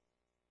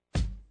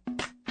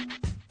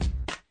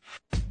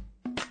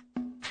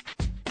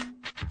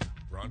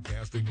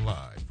 Broadcasting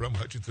live from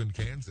Hutchinson,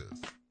 Kansas.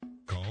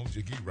 Call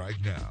Jiggy right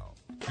now.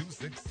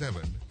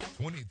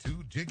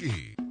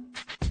 267-22-JIGGY.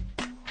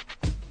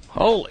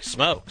 Holy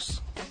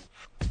smokes.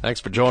 Thanks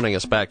for joining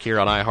us back here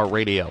on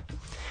iHeartRadio.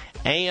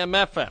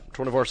 AM/FM,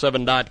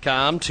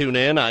 247.com. Tune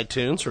in,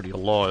 iTunes, Radio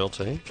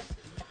Loyalty.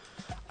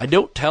 I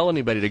don't tell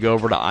anybody to go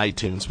over to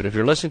iTunes, but if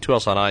you're listening to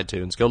us on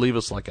iTunes, go leave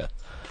us like a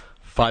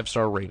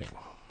 5-star rating.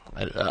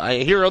 I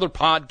hear other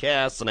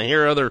podcasts and I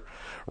hear other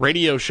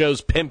radio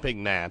shows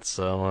pimping that,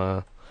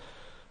 so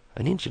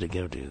I need you to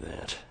go do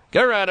that.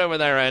 Go right over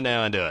there right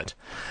now and do it.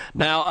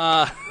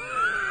 Now,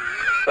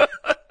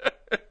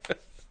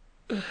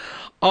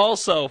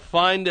 also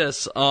find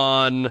us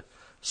on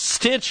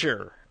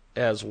Stitcher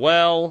as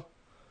well,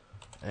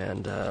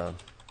 and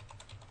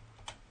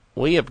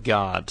we have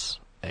got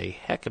a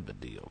heck of a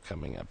deal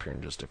coming up here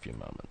in just a few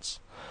moments.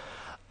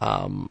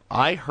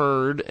 I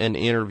heard an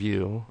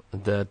interview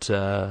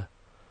that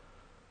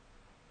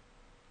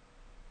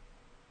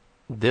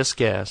this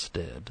guest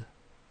did,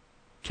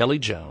 Kelly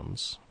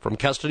Jones from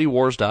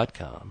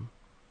CustodyWars.com,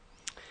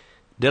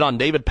 did on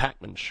David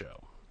Pakman's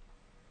show.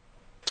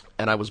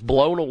 And I was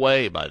blown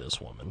away by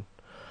this woman.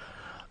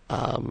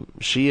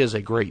 She is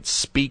a great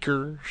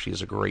speaker. She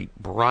is a great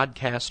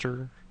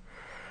broadcaster.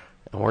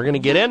 And we're going to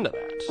get into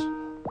that.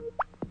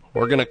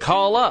 We're going to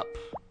call up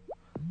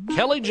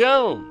Kelly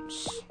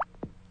Jones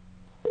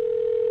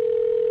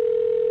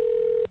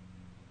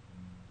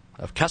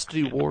of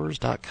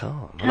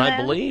CustodyWars.com. And I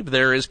believe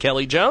there is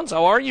Kelly Jones.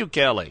 How are you,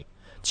 Kelly?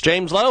 It's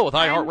James Lowe with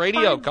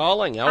iHeartRadio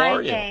calling. How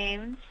are you? Hi,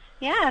 James.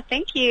 Yeah,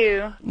 thank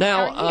you.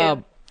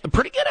 Now,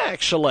 pretty good,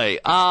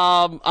 actually.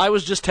 I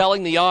was just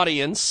telling the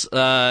audience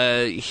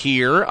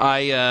here,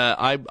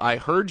 I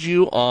heard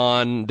you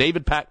on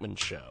David Pakman's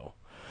show,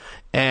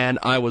 and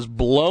I was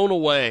blown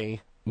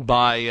away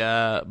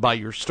by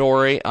your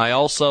story. I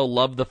also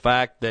love the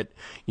fact that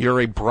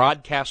you're a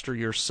broadcaster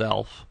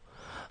yourself.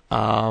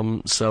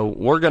 So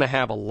we're going to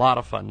have a lot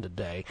of fun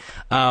today.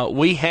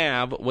 We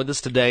have with us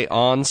today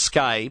on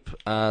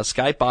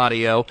Skype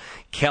audio,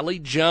 Kelly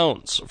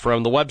Jones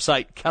from the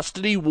website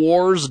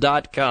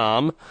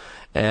CustodyWars.com.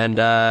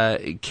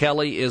 And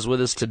Kelly is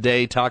with us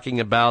today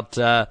talking about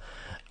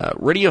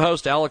radio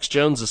host Alex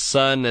Jones'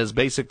 son has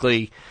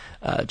basically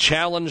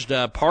challenged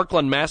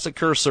Parkland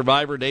Massacre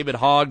survivor David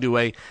Hogg to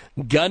a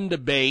gun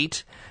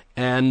debate.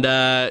 And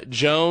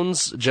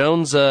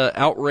Jones'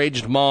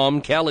 outraged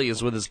mom, Kelly,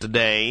 is with us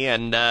today,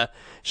 and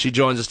she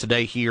joins us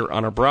today here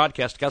on our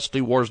broadcast.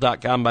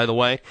 CustodyWars.com, by the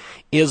way,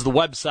 is the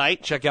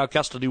website. Check out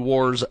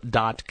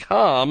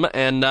CustodyWars.com.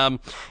 And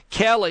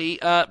Kelly,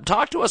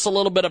 talk to us a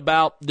little bit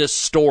about this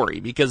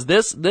story, because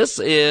this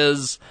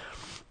is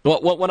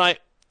when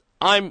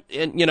I'm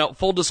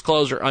full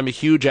disclosure, I'm a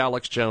huge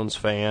Alex Jones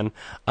fan,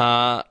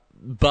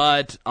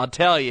 but I'll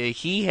tell you,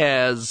 he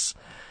has.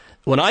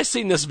 When I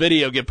seen this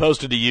video get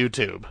posted to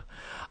YouTube,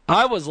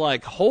 I was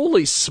like,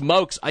 holy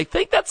smokes, I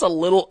think that's a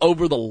little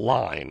over the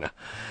line.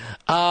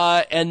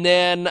 And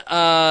then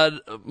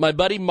my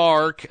buddy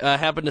Mark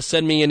happened to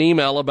send me an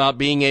email about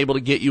being able to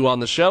get you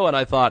on the show, and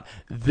I thought,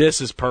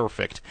 this is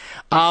perfect.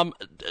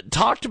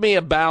 Talk to me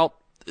about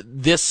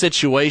this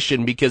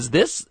situation, because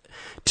this,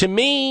 to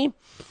me,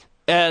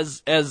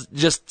 as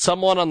just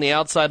someone on the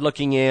outside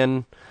looking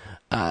in,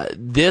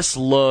 this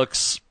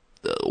looks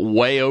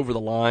way over the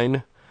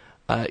line.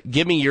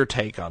 Give me your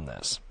take on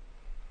this.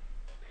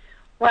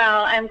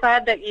 Well, I'm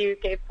glad that you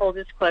gave full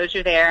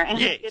disclosure there. And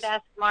yes. I did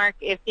ask Mark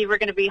if you were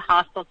going to be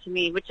hostile to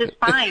me, which is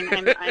fine.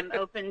 I'm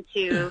open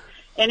to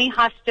any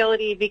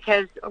hostility,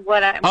 because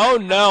what I... Oh,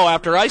 no.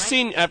 After I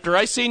seen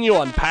you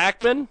on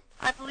Pakman...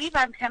 I believe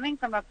I'm coming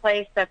from a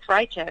place that's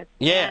righteous.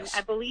 Yes.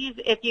 And I believe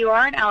if you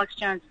are an Alex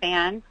Jones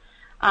fan,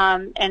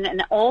 and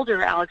an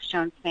older Alex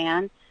Jones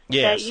fan,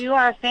 yes, that you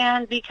are a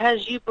fan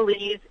because you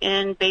believe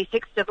in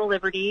basic civil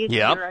liberties.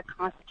 Yep. You're a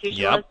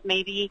constitutionalist,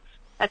 maybe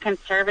a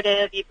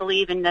conservative. You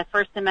believe in the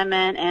First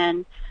Amendment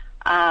and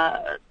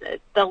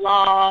the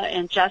law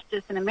and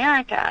justice in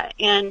America.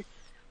 And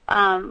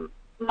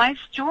my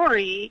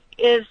story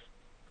is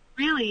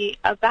really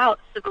about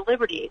civil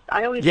liberties.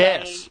 I always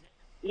say,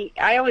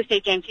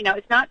 James,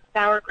 it's not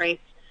sour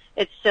grapes,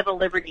 it's civil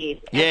liberties.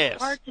 And yes.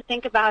 It's hard to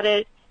think about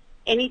it.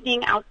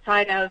 Anything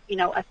outside of,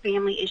 a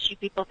family issue,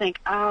 people think,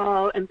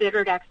 oh,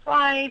 embittered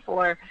ex-wife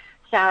or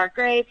sour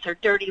grapes or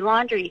dirty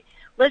laundry.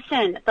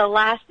 Listen, the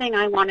last thing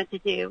I wanted to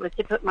do was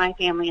to put my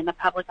family in the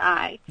public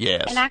eye.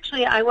 Yes. And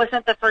actually, I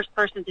wasn't the first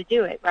person to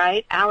do it,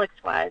 right? Alex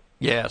was.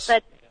 Yes.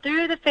 But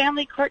through the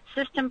family court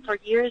system for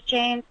years,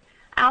 James,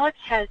 Alex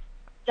has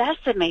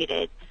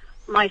decimated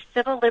my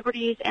civil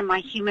liberties and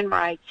my human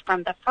rights,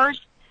 from the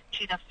First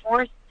to the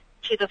Fourth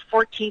to the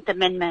 14th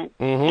Amendment.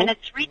 Mm-hmm. And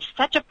it's reached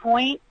such a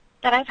point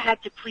that I've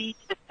had to plead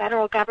to the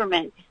federal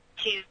government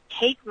to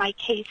take my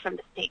case from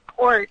the state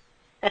court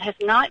that has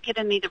not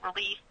given me the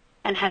relief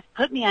and has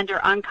put me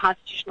under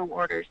unconstitutional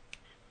orders,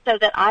 so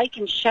that I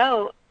can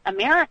show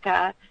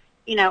America,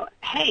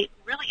 hey,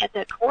 really at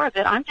the core of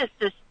it, I'm just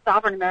this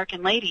sovereign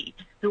American lady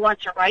who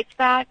wants her rights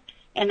back.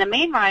 And the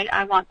main right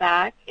I want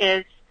back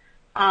is,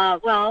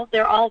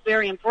 they're all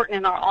very important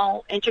and are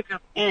all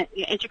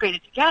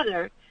integrated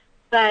together,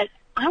 but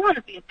I want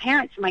to be a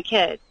parent to my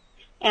kids.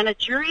 And a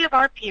jury of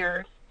our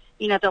peers,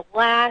 the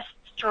last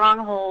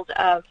stronghold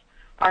of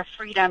our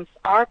freedoms,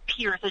 our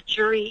peers, a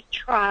jury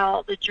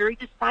trial, the jury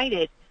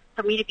decided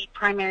for me to be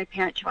primary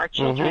parent to our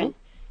children. Mm-hmm.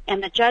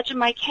 And the judge in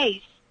my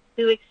case,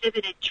 who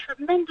exhibited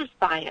tremendous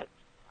bias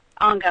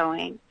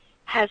ongoing,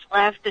 has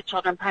left the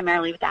children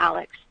primarily with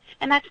Alex.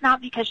 And that's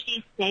not because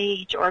she's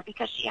sage or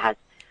because she has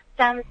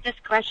some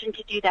discretion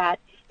to do that.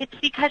 It's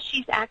because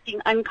she's acting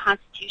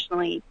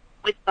unconstitutionally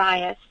with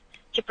bias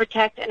to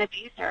protect an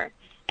abuser.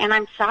 And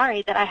I'm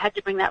sorry that I had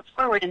to bring that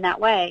forward in that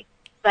way,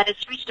 but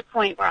it's reached a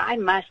point where I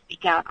must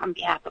speak out on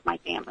behalf of my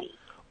family.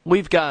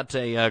 We've got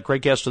a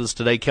great guest with us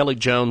today. Kelly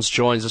Jones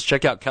joins us.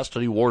 Check out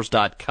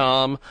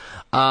CustodyWars.com.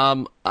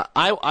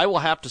 I will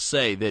have to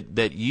say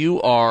that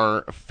you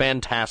are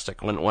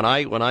fantastic. When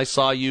I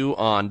saw you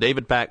on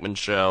David Pakman's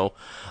show,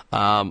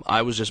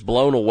 I was just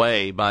blown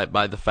away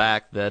by the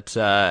fact that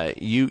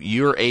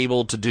you're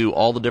able to do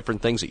all the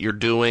different things that you're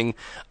doing.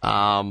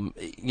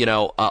 You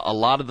know, a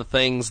lot of the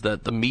things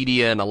that the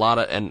media and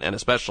and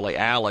especially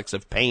Alex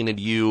have painted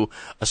you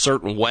a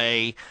certain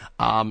way.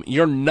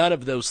 You're none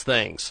of those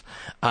things.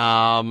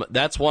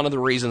 That's one of the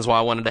reasons why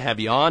I wanted to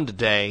have you on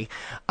today.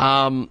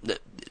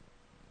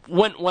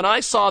 When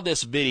I saw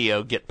this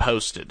video get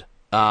posted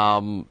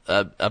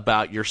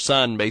about your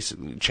son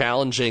basically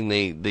challenging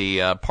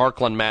the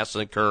Parkland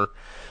massacre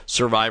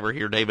survivor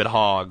here, David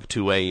Hogg,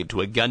 to a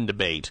gun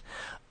debate,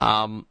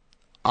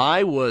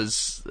 I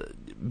was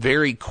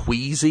very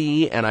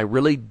queasy, and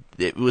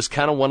it was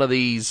kind of one of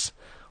these,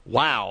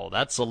 wow,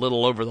 that's a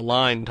little over the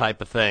line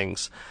type of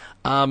things.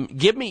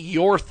 Give me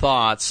your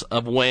thoughts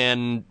of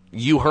when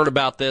you heard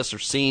about this or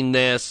seen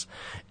this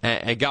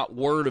and got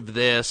word of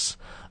this.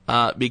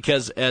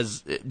 Because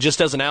as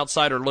an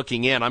outsider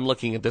looking in, I'm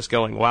looking at this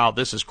going, wow,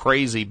 this is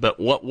crazy.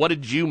 But what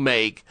did you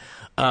make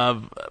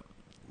of,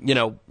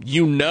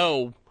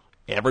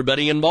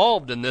 everybody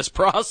involved in this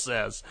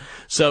process?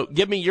 So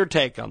give me your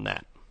take on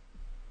that.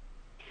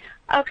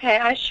 Okay,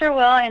 I sure will,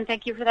 and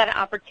thank you for that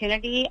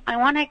opportunity. I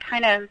want to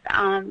kind of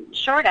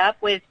short up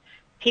with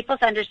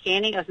people's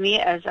understanding of me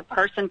as a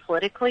person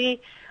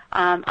politically.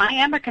 I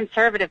am a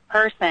conservative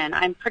person.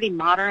 I'm pretty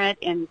moderate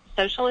in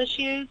social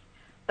issues.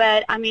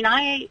 But, I mean,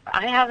 I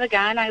have a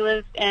gun. I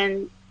live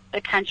in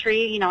the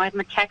country. I'm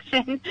a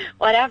Texan,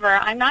 whatever.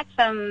 I'm not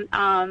some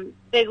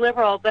big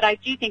liberal, but I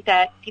do think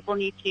that people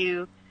need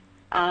to,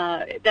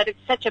 that it's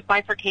such a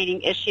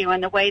bifurcating issue,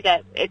 and the way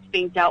that it's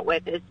being dealt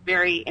with is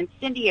very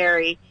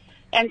incendiary.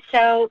 And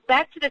so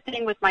back to the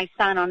thing with my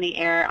son on the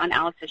air on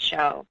Alex's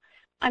show.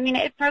 I mean,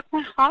 it broke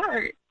my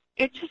heart.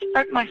 It just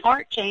broke my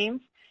heart, James.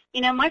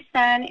 My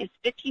son is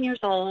 15 years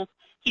old.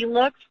 He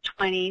looks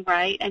 20,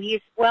 right? And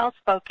he's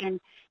well-spoken.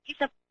 He's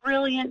a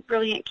brilliant,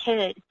 brilliant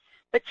kid.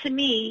 But to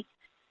me,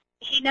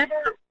 he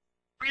never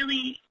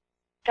really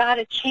got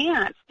a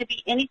chance to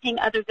be anything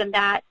other than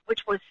that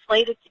which was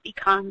slated to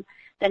become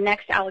the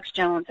next Alex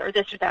Jones or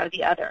this or that or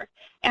the other.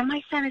 And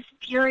my son is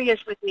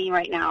furious with me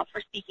right now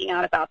for speaking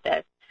out about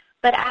this.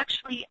 But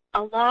actually,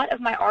 a lot of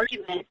my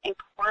argument in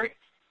court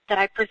that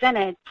I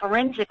presented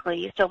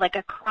forensically, so like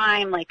a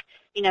crime, like,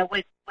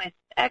 with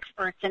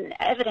experts and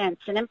evidence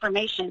and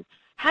information,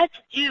 had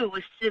to do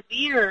with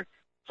severe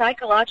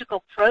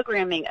psychological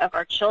programming of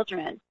our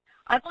children.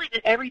 I believe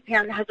that every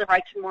parent has a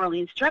right to morally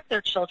instruct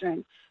their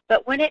children,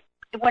 but when it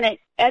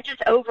edges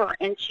over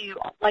into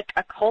like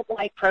a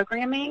cult-like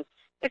programming,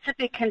 it's a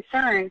big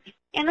concern.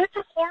 And that's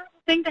a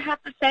horrible thing to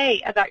have to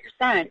say about your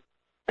son.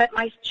 But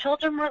my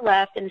children were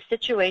left in a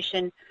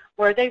situation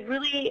where they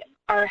really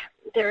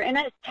they're in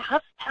a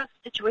tough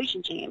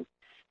situation, James.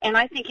 And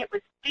I think it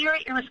was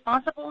very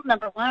irresponsible,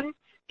 number one,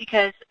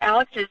 because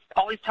Alex is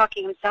always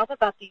talking himself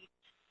about the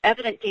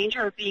evident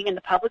danger of being in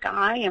the public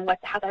eye and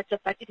how that's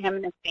affected him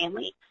and his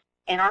family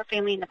and our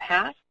family in the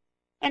past.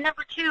 And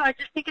number two, I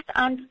just think it's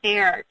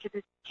unfair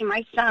to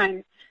my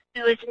son,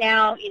 who is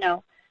now,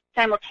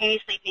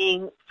 simultaneously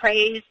being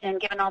praised and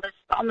given all this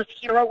almost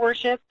hero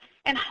worship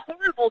and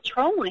horrible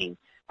trolling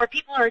where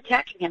people are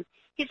attacking him.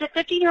 He's a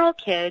 15-year-old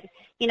kid.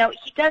 He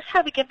does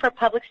have a gift for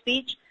public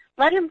speech.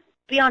 Let him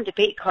be on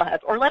Debate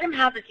Club, or let him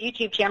have this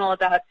YouTube channel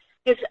about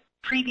his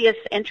previous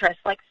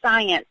interests like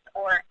science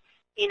or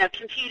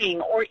computing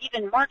or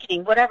even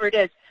marketing, whatever it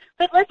is.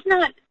 But let's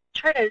not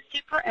try to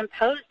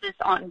superimpose this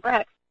on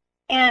Rex.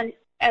 And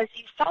as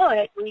you saw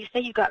it, when you say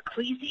you got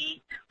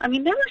queasy, I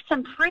mean, there were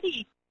some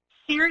pretty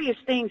serious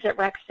things that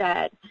Rex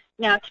said.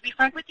 Now, to be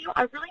frank with you,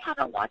 I really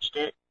haven't watched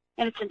it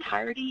in its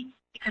entirety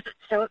because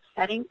it's so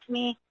upsetting to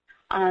me.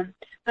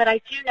 But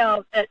I do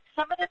know that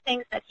some of the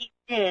things that he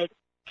did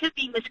could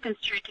be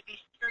misconstrued to be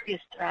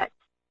serious threats.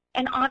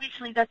 And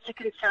obviously that's a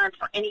concern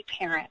for any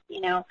parent,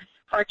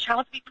 for a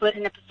child to be put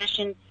in a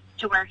position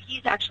to where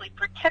he's actually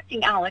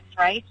protecting Alex,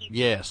 right?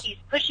 Yes. He's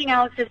pushing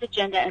Alex's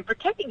agenda and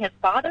protecting his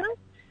father.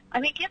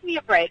 I mean, give me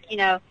a break.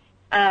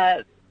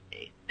 The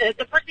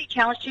person he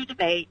challenged to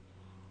debate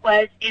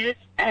is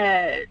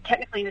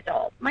technically an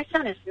adult. My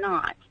son is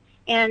not.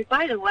 And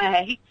by the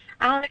way,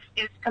 Alex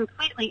is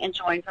completely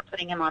enjoying for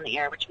putting him on the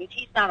air, which means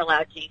he's not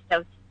allowed to.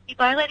 So he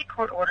violated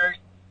court orders.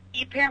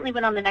 He apparently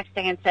went on the next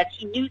day and said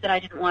he knew that I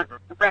didn't want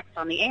Rex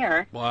on the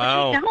air.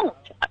 Wow. But I don't.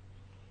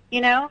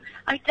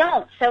 I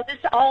don't. So this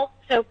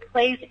also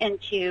plays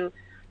into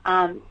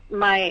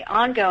my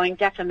ongoing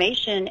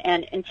defamation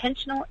and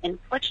intentional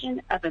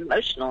infliction of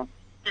emotional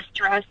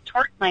distress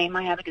tort claim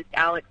I have against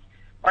Alex,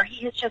 where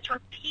he has just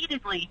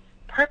repeatedly,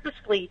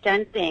 purposefully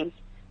done things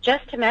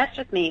just to mess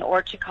with me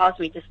or to cause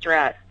me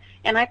distress.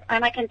 And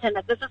I contend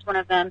that this is one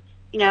of them.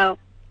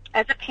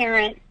 As a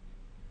parent,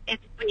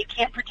 it's when you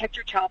can't protect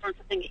your child from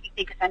something that you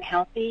think is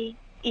unhealthy,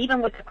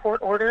 even with a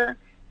court order,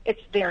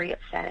 it's very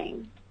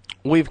upsetting.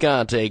 We've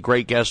got a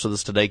great guest with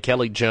us today.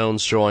 Kelly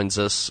Jones joins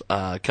us,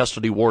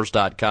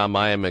 CustodyWars.com.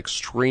 I am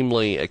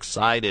extremely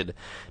excited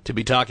to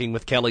be talking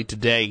with Kelly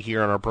today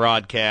here on our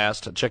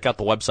broadcast. Check out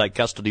the website,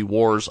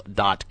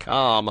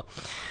 CustodyWars.com.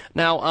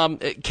 Now,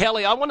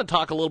 Kelly, I want to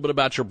talk a little bit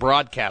about your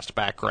broadcast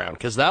background,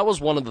 because that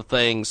was one of the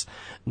things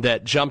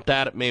that jumped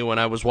out at me when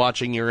I was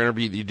watching your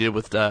interview that you did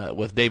with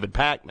David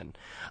Pakman.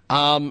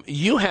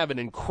 You have an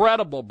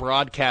incredible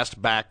broadcast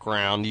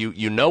background.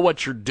 You know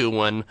what you're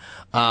doing.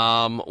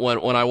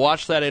 When I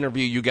watched that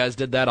interview, you guys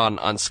did that on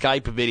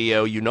Skype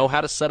video. You know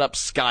how to set up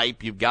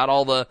Skype. You've got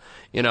all the,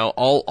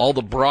 all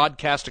the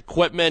broadcast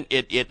equipment.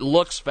 It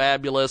looks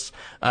fabulous.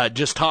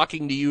 Just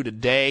talking to you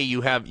today,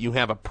 you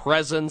have a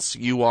presence.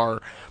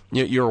 You're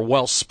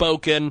well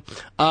spoken.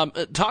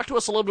 Talk to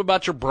us a little bit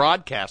about your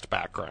broadcast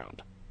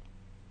background.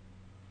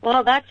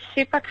 Well, that's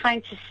super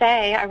kind to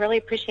say. I really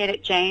appreciate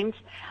it, James.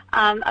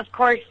 Of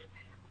course,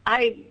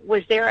 I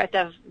was there at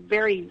the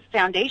very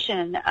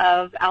foundation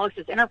of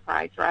Alex's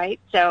enterprise, right?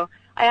 So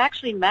I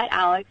actually met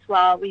Alex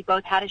while we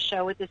both had a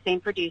show with the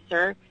same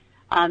producer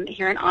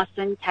here in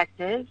Austin,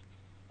 Texas.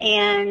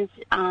 And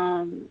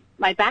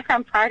my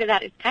background prior to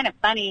that is kind of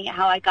funny.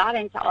 How I got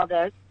into all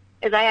this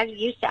is I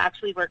used to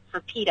actually work for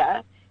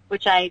PETA,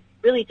 which I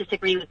really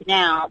disagree with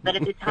now. But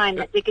at the time,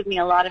 that did give me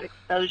a lot of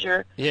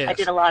exposure. Yes. I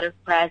did a lot of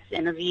press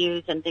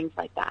interviews and things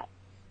like that.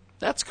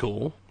 That's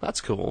cool.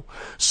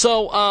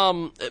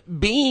 So,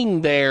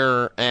 being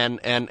there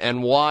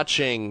and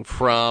watching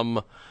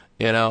from,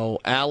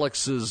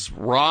 Alex's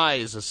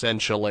rise,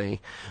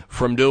 essentially,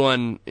 from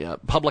doing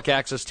public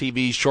access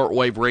TV,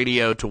 shortwave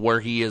radio to where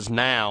he is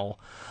now,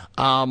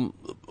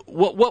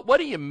 what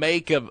do you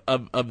make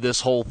of this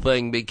whole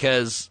thing?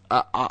 Because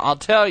I'll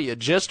tell you,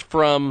 just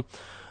from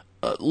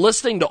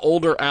listening to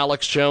older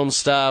Alex Jones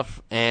stuff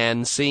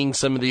and seeing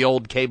some of the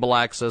old cable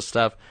access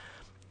stuff,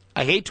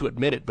 I hate to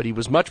admit it, but he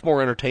was much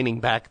more entertaining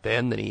back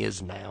then than he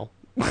is now.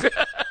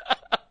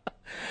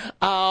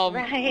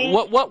 Right.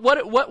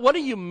 What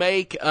do you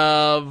make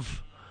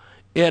of,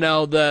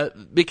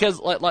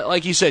 because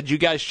like you said, you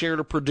guys shared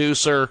a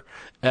producer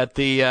at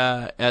the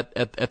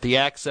at the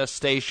access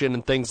station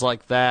and things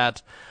like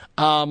that.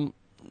 Where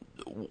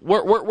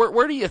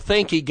do you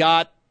think he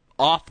got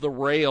off the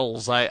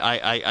rails?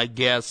 I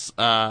guess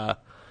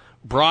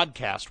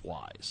broadcast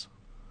wise.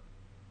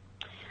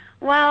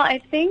 Well, I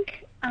think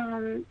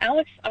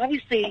Alex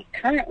obviously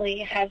currently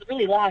has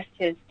really lost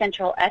his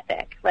central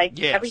ethic. Like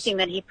Yes. everything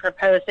that he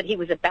proposed that he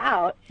was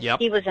about. Yep.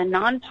 He was a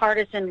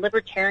nonpartisan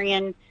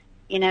libertarian,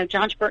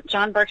 John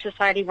Birch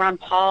Society, Ron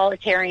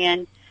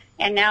Paul-tarian,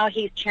 and now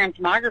he's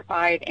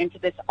transmogrified into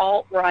this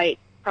alt-right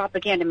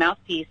propaganda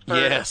mouthpiece for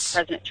Yes.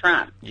 President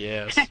Trump.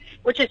 Yes.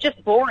 Which is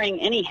just boring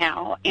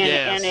anyhow.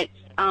 And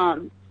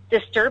it's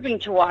disturbing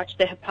to watch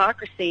the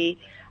hypocrisy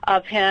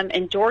of him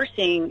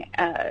endorsing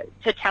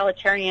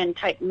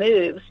totalitarian-type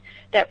moves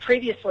that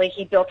previously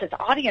he built his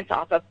audience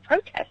off of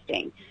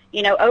protesting,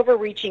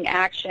 overreaching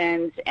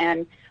actions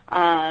and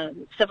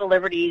civil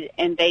liberties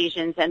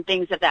invasions and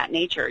things of that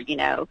nature,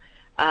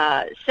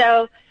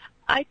 So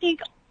I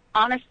think,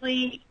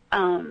 honestly,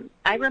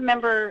 I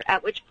remember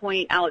at which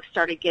point Alex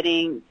started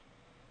getting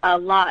a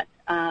lot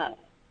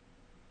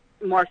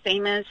more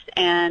famous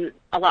and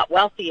a lot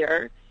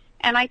wealthier.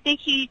 And I think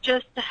he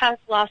just has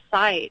lost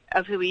sight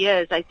of who he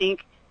is. I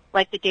think,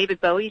 like the David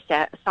Bowie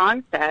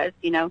song says,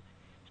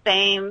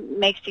 fame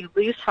makes you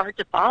loose, hard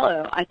to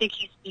follow. I think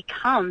he's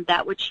become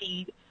that which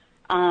he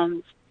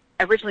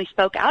originally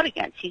spoke out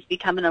against. He's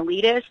become an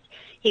elitist.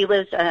 He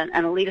lives an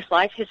elitist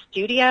life. His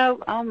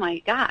studio, oh my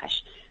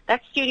gosh.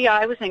 That studio,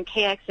 I was in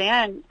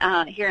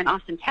KXN here in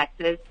Austin,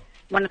 Texas,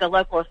 one of the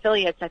local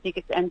affiliates, I think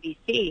it's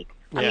NBC.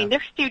 I mean,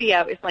 their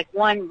studio is like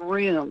one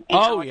room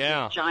in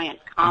this giant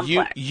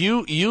complex.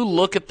 You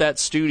look at that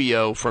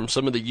studio from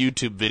some of the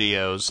YouTube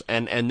videos,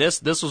 and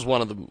this was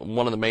one of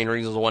the main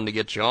reasons I wanted to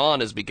get you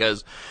on, is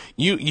because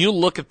you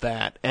look at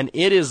that, and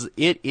it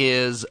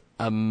is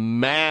a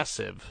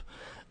massive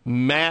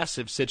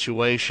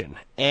situation,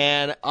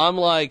 and I'm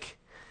like,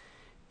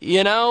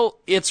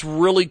 it's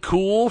really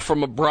cool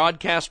from a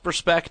broadcast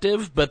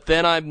perspective, but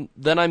then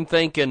I'm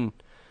thinking,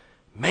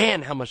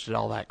 man, how much did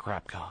all that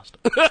crap cost?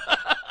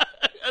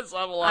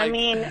 I'm like, I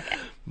mean,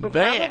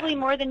 probably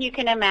more than you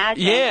can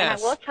imagine. Yes.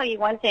 And I will tell you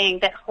one thing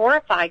that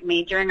horrified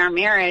me during our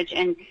marriage,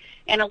 and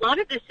a lot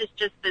of this is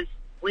just this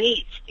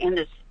waste and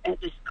this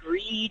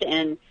greed,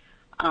 and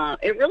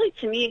it really,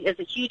 to me, is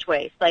a huge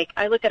waste. Like,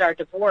 I look at our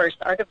divorce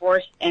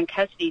and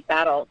custody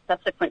battle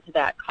subsequent to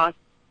that cost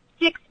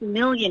 $6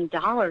 million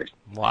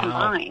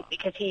combined,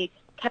 because he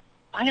kept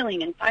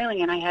filing,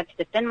 and I had to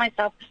defend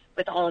myself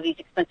with all of these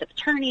expensive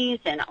attorneys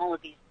and all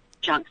of these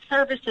junk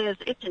services.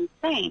 It's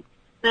insane.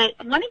 But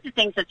one of the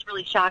things that's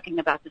really shocking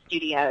about the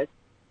studios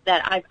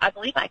that I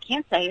believe I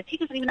can say is he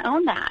doesn't even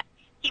own that.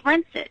 He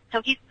rents it.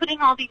 So he's putting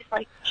all these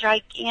like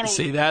gigantic.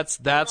 See, that's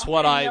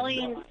what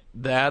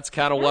that's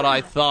kind of what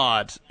I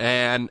thought,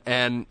 and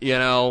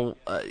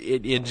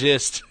it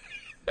just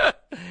it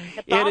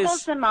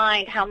boggles the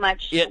mind how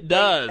much it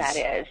does. That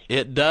is.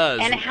 It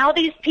does. And how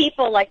these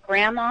people, like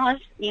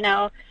grandmas,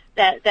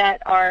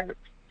 that are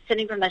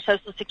sitting from their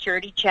Social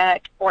Security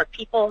check, or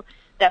people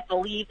that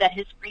believe that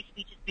his free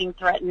speech is being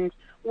threatened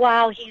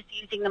while he's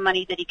using the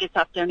money that he gets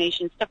off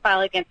donations to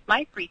file against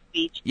my free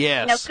speech.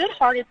 Yes. You know,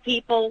 good-hearted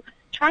people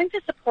trying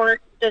to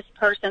support this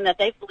person that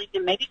they've believed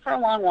in maybe for a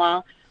long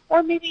while,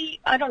 or maybe,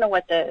 I don't know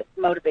what the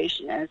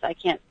motivation is. I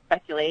can't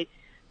speculate.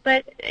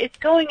 But it's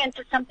going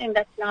into something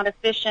that's not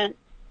efficient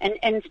and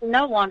it's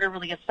no longer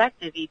really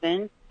effective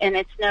even, and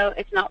it's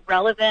not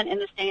relevant in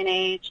this day and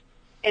age.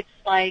 It's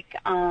like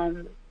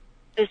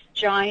this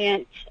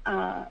giant,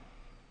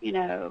 you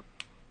know,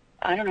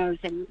 I don't know,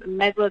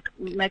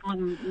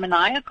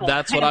 megalomaniacal.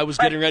 That's what I was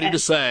getting ready to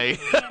say.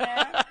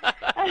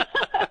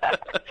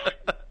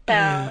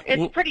 So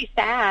it's pretty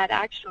sad,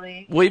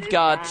 actually. We've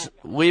got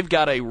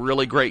a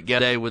really great get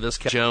day with us.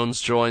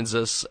 Jones joins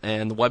us,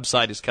 and the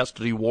website is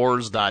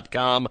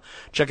custodywars.com.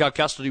 Check out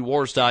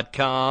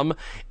custodywars.com.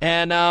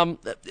 And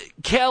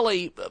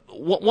Kelly,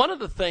 one of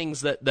the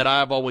things that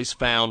I've always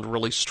found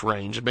really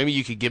strange, and maybe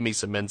you could give me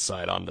some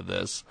insight onto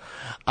this,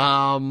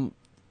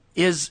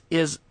 is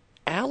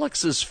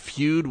Alex's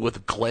feud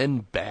with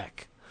Glenn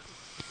Beck.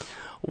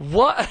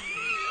 What?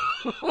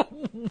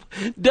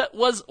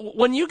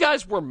 When you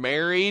guys were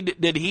married,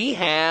 did he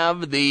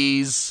have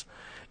these,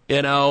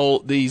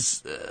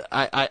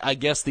 I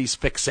guess these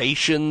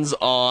fixations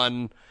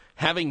on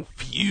having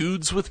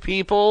feuds with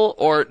people,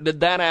 or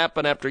did that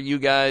happen after you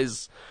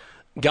guys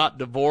got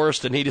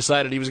divorced and he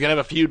decided he was going to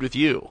have a feud with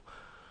you?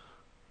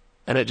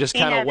 And it just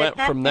kind of went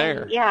from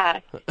there.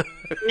 Yeah.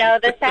 No,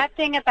 the sad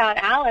thing about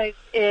Alex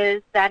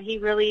is that he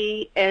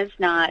really is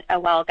not a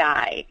well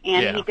guy,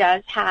 and he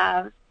does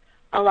have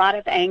a lot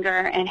of anger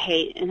and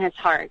hate in his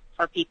heart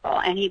for people,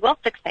 and he will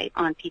fixate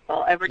on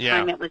people. Over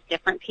time, it was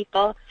different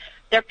people.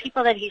 There are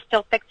people that he's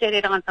still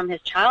fixated on from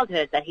his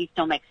childhood that he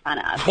still makes fun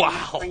of.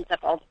 Wow. He brings up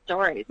old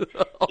stories. So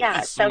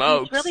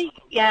smokes. He's really,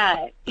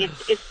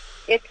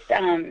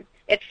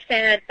 it's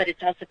sad, but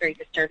it's also very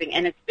disturbing,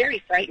 and it's very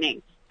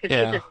frightening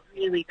because he's a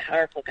really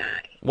powerful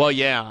guy. Well,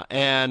 yeah,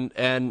 and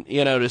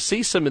to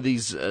see some of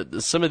these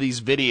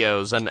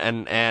videos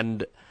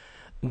and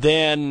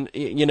then,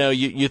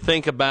 you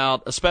think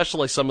about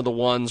especially some of the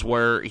ones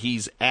where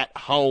he's at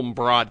home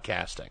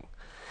broadcasting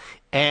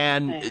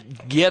and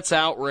gets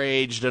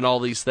outraged and all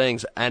these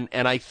things. And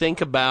I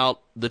think about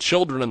the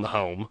children in the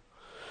home.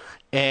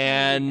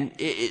 And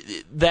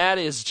that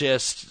is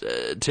just,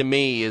 to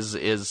me,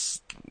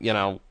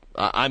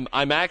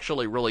 I'm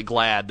actually really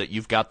glad that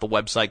you've got the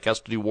website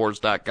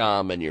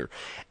custodywars.com and you're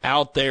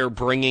out there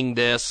bringing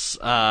this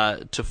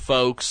to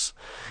folks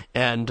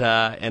and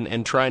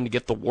trying to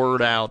get the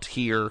word out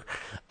here.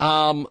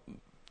 With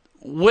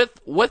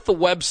the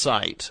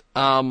website,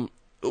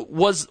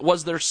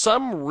 was there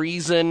some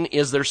reason?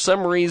 Is there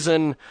some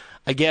reason,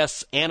 I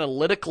guess,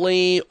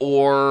 analytically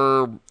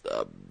or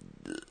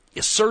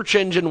search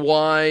engine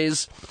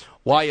wise,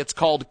 why it's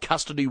called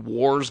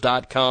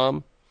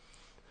custodywars.com?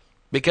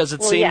 Because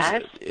it seems...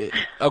 Yes.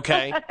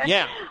 Okay,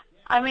 yeah.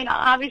 I mean,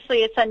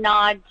 obviously it's a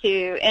nod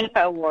to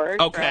InfoWars,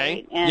 okay.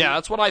 Right? And, yeah,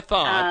 that's what I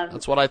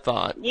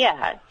thought.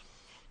 Yeah.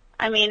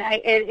 I mean,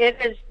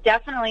 it is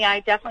definitely,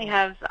 I definitely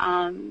have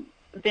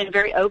been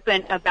very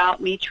open about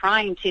me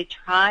trying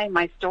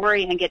my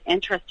story and get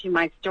interest to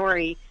my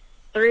story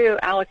through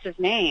Alex's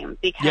name,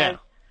 because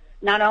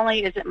not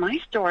only is it my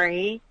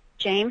story,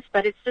 James,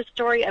 but it's the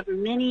story of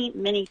many,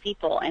 many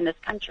people in this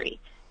country.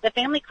 The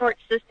family court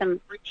system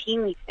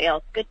routinely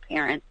fails good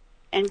parents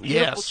and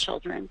beautiful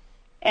children,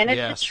 and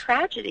it's a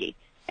tragedy.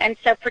 And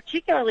so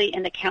particularly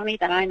in the county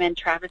that I'm in,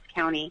 Travis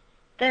County,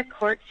 the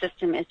court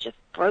system is just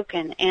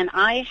broken, and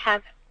I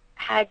have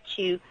had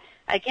to,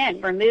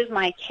 again, remove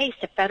my case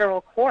to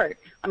federal court.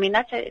 I mean,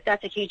 that's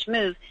a huge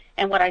move.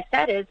 And what I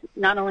said is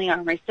not only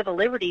are my civil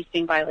liberties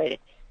being violated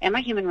and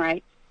my human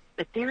rights,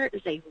 but there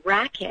is a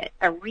racket,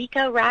 a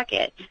RICO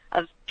racket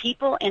of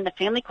people in the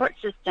family court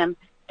system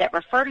that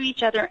refer to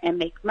each other and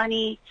make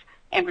money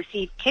and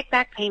receive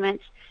kickback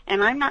payments.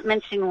 And I'm not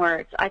mincing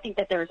words. I think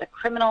that there is a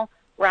criminal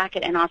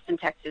racket in Austin,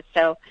 Texas.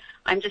 So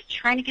I'm just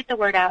trying to get the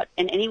word out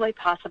in any way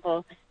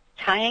possible,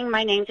 tying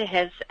my name to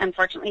his,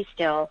 unfortunately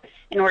still,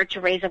 in order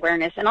to raise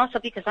awareness. And also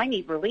because I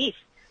need relief.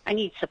 I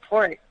need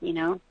support,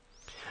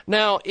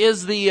 Now,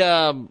 is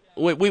the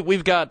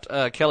we've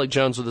got Kelly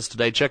Jones with us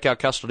today. Check out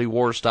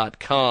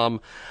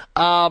custodywars.com.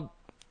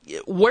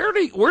 Where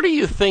do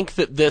you think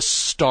that this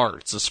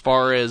starts as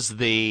far as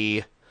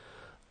the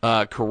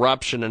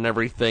corruption and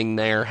everything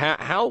there?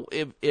 How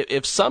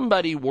if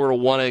somebody were to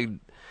want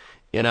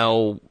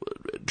to,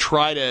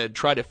 try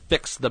to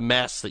fix the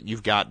mess that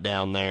you've got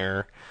down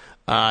there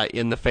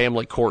in the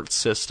family court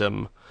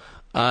system,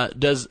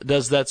 does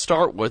that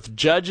start with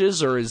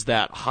judges, or is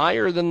that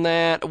higher than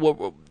that?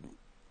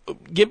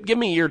 Give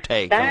me your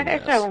take on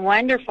this. That is a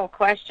wonderful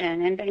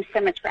question, and thanks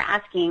so much for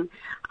asking.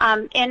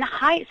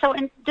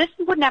 This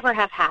would never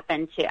have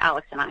happened to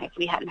Alex and I if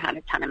we hadn't had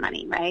a ton of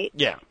money, right?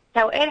 Yeah.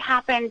 So it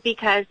happened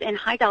because in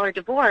high-dollar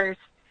divorce,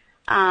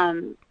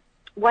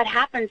 what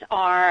happens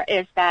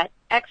is that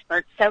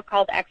experts,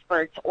 so-called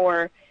experts,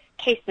 or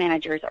case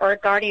managers, or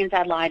guardians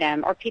ad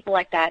litem, or people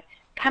like that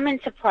come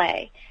into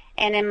play.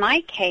 And in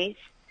my case,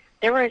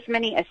 there were as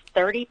many as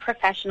 30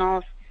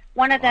 professionals.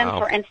 One of them,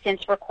 for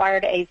instance,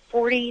 required a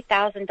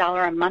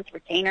 $40,000 a month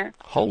retainer.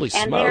 Holy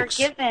and smokes.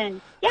 they're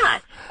given,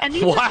 and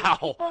these are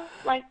people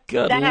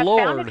Good that have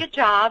Lord. found a good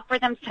job for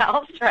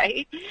themselves,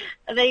 right?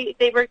 They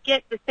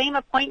get the same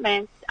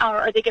appointments,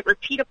 or they get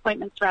repeat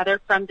appointments,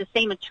 rather, from the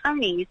same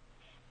attorneys.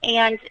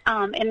 And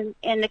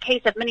in the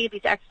case of many of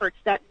these experts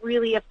that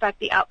really affect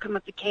the outcome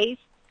of the case,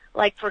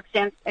 like, for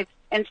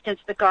instance,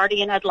 the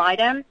guardian ad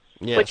litem,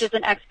 which is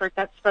an expert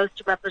that's supposed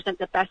to represent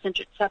the best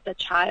interests of the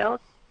child.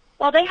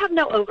 Well, they have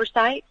no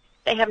oversight.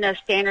 They have no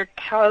standard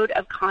code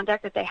of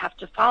conduct that they have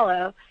to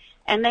follow,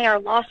 and they are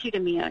lawsuit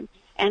immune,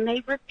 and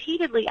they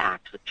repeatedly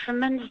act with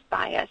tremendous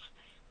bias.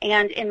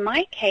 And in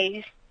my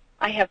case,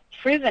 I have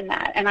proven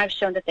that, and I've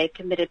shown that they've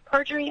committed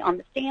perjury on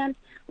the stand,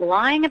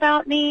 lying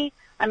about me.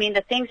 I mean,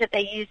 the things that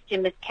they used to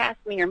miscast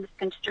me or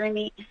misconstrue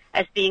me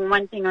as being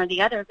one thing or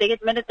the other, they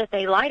admitted that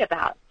they lied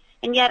about.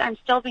 And yet I'm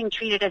still being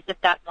treated as if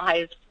that lie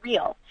is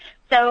real.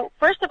 So,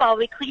 first of all,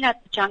 we clean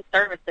up the junk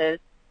services.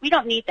 We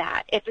don't need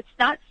that. If it's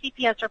not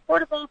CPS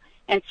reportable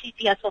and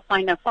CPS will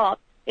find no fault,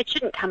 it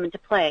shouldn't come into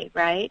play,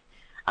 right?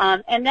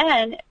 And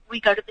then we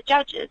go to the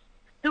judges.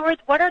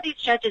 What are these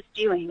judges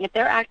doing? If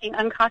they're acting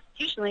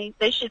unconstitutionally,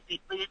 they should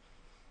be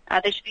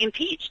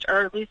impeached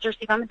or lose their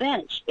seat on the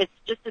bench. It's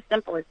just as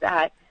simple as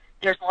that.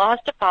 There's laws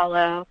to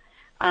follow.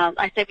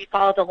 I say we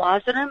follow the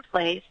laws that are in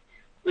place.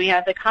 We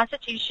have the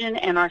Constitution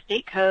and our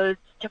state codes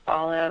to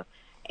follow,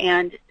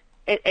 and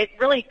it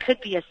really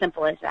could be as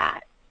simple as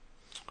that.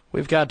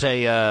 We've got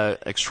a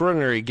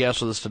extraordinary guest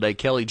with us today.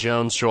 Kelly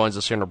Jones joins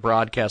us here in our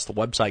broadcast, the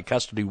website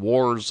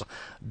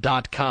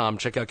custodywars.com.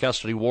 Check out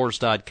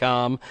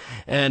custodywars.com.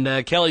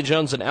 And Kelly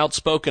Jones, an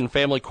outspoken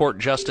family court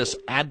justice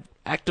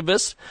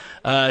activist.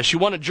 She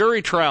won a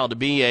jury trial to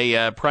be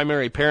a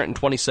primary parent in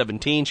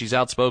 2017. She's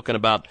outspoken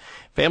about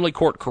family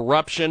court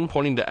corruption,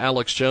 pointing to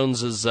Alex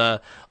Jones's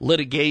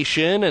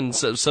litigation and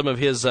some of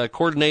his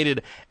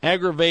coordinated,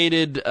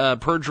 aggravated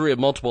perjury of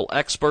multiple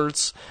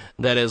experts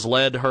that has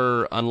led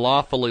her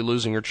unlawfully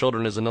losing her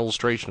children as an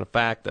illustration of the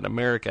fact that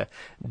America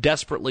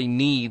desperately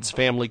needs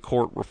family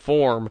court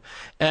reform.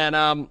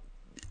 And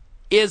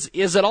Is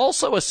it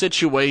also a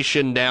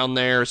situation down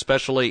there,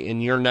 especially in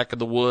your neck of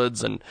the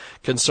woods, and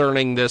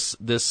concerning this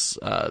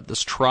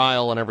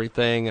trial and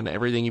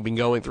everything you've been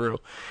going through?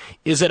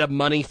 Is it a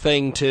money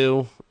thing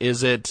too?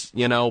 Is it,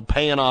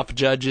 paying off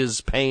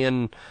judges,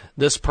 paying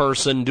this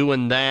person,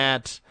 doing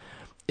that?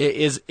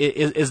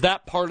 Is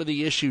that part of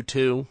the issue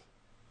too?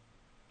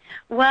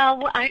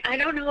 Well, I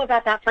don't know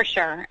about that for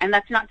sure, and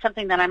that's not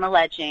something that I'm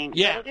alleging.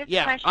 Yeah.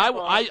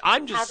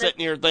 I'm just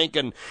sitting here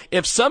thinking,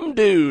 if some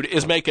dude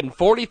is making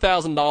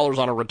 $40,000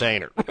 on a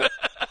retainer,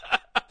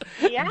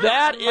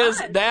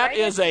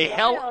 that's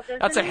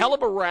a hell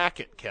of a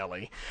racket,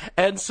 Kelly.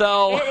 And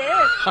so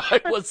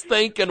I was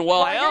thinking,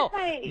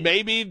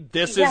 maybe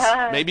this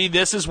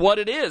is what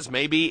it is.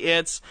 Maybe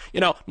it's,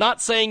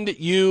 not saying that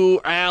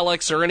you,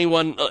 Alex, or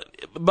anyone,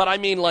 but I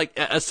mean, like,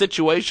 a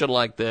situation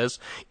like this,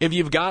 if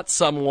you've got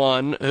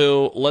someone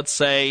who, let's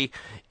say,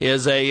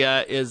 is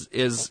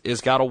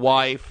got a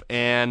wife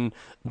and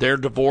they're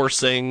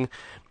divorcing,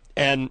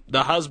 and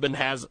the husband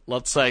has,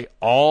 let's say,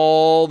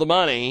 all the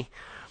money,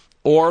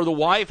 or the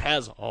wife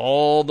has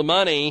all the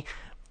money,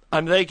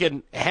 I'm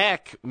thinking,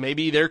 heck,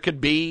 maybe there could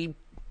be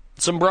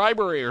some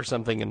bribery or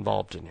something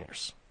involved in here.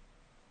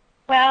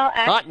 Well,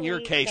 actually, not in your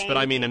case, James, but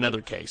I mean in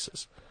other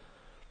cases.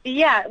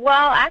 Yeah,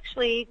 well,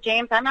 actually,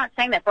 James, I'm not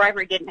saying that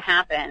bribery didn't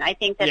happen. I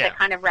think that the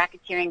kind of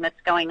racketeering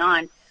that's going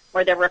on,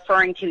 where they're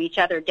referring to each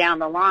other down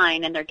the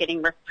line and they're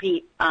getting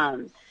repeat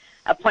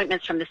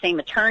appointments from the same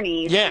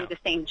attorneys through the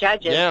same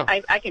judges,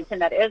 I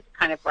contend that is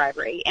kind of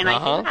bribery. And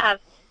I do have,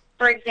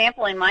 for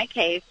example, in my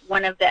case,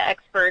 one of the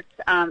experts,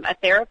 a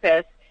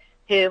therapist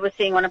who was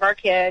seeing one of our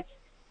kids,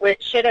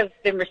 which should have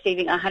been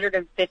receiving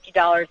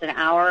 $150 an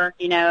hour,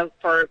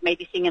 for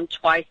maybe seeing him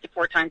twice to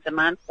 4 times a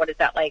month. What is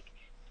that, like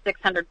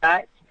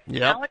 $600?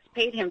 Yep. Alex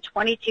paid him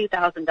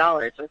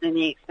 $22,000 within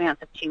the expanse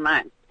of 2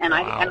 months. And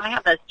I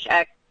have those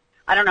checks.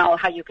 I don't know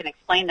how you can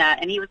explain that.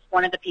 And he was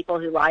one of the people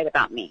who lied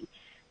about me.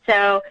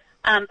 So,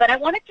 but I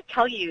wanted to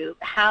tell you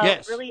how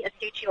really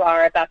astute you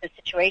are about the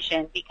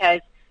situation,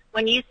 because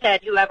when you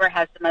said whoever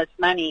has the most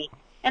money,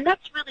 and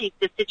that's really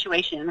the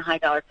situation in the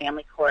high-dollar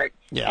family court.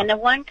 Yeah. And the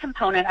one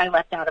component I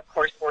left out, of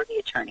course, were the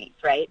attorneys,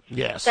 right?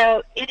 Yes.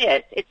 So it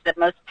is. It's the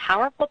most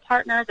powerful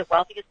partner, the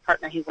wealthiest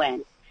partner who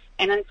wins.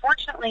 And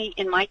unfortunately,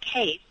 in my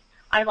case,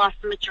 I lost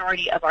the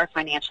majority of our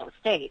financial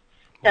estate.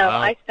 So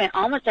I spent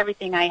almost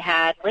everything I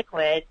had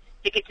liquid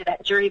to get to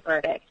that jury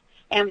verdict.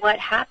 And what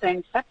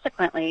happened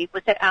subsequently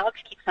was that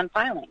Alex keeps on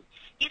filing.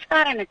 He's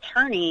got an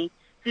attorney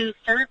who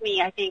served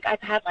me, I think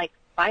I've had like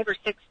 5 or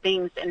 6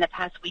 things in the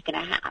past week and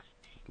a half.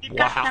 He's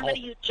got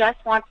somebody who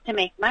just wants to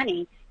make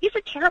money. He's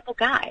a terrible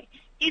guy.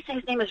 His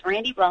name is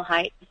Randy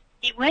Wellheit.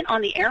 He went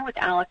on the air with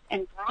Alex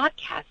and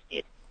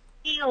broadcasted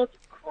sealed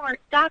court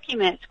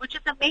documents, which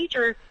is a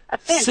major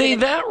offense. See,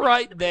 that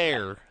right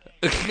there.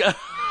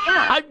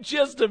 I'm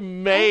just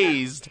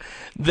amazed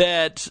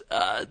that,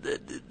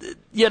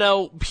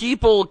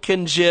 people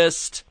can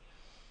just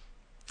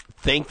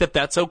think that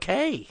that's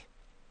okay.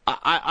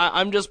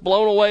 I'm just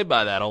blown away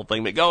by that whole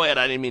thing. But go ahead.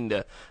 I didn't mean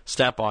to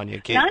step on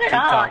you. Not at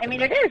all. I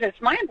mean, it is.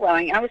 It's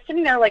mind-blowing. I was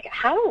sitting there like,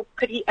 how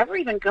could he ever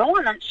even go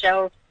on that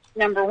show,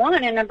 number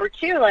one? And number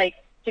two, like,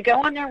 to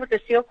go on there with the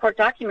sealed court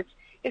documents,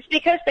 it's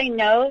because they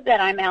know that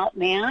I'm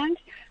outmanned.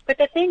 But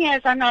the thing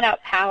is, I'm not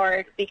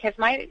outpowered because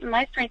my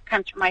strength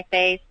comes from my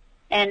faith,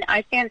 and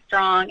I stand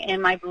strong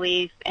in my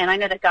belief, and I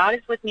know that God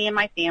is with me and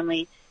my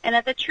family, and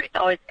that the truth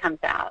always comes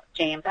out,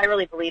 James. I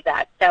really believe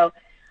that. So,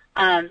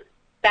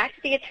 back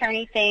to the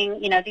attorney thing,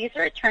 these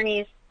are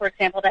attorneys, for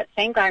example, that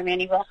same guy,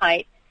 Randy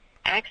Wilhite,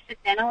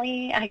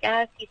 accidentally, I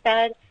guess he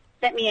said,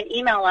 sent me an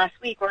email last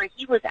week where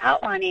he was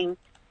outlining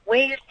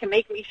ways to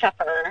make me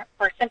suffer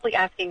for simply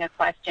asking a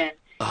question.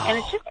 And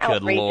it's just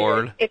outrageous. Good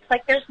Lord. It's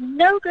like there's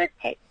no good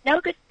faith.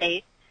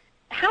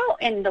 How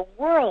in the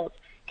world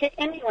could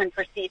anyone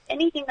perceive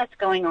anything that's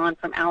going on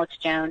from Alex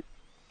Jones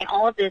and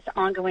all of this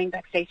ongoing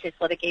vexatious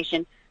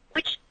litigation,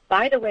 which,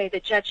 by the way, the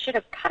judge should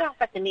have cut off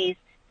at the knees,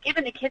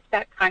 given the kids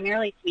back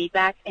primarily to me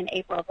back in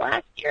April of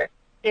last year.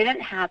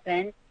 Didn't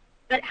happen.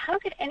 But how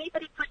could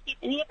anybody perceive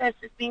any of this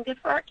as being good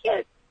for our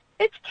kids?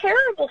 It's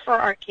terrible for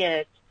our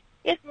kids.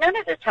 If none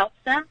of this helps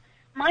them,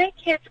 my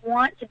kids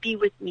want to be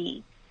with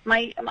me.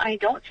 I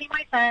don't see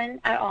my son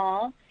at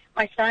all.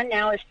 My son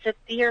now is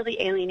severely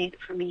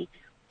alienated from me,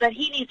 but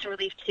he needs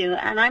relief too,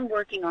 and I'm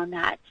working on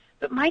that.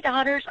 But my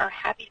daughters are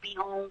happy to be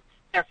home.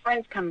 Their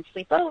friends come and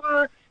sleep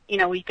over.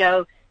 We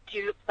go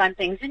do fun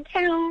things in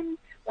town.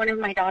 One of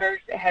my daughters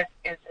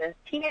is a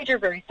teenager,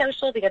 very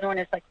social. The other one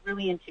is like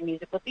really into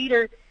musical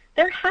theater.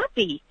 They're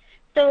happy.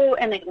 So,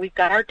 and then we've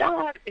got our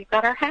dogs, we've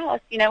got our house.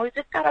 We've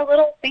just got a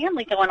little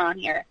family going on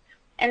here.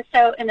 And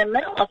so, in the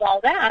middle of all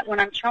that, when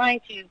I'm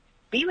trying to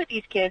be with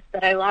these kids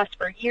that I lost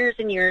for years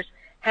and years,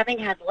 having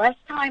had less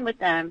time with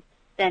them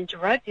than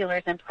drug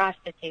dealers and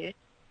prostitutes,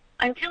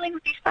 I'm dealing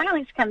with these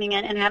filings coming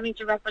in and having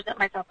to represent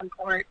myself in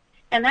court.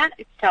 And that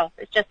itself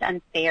is just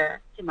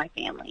unfair to my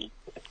family.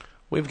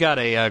 We've got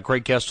a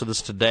great guest with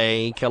us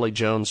today. Kelly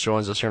Jones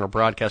joins us here in our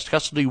broadcast.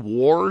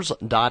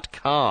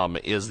 CustodyWars.com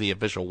is the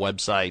official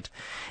website.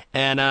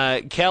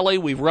 And, Kelly,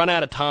 we've run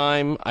out of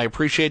time. I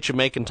appreciate you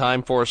making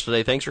time for us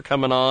today. Thanks for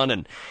coming on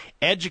and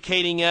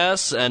educating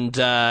us and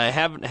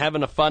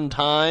having a fun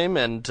time.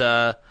 And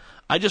I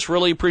just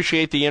really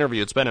appreciate the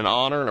interview. It's been an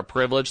honor and a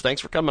privilege. Thanks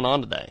for coming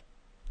on today.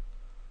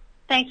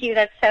 Thank you.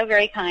 That's so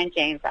very kind,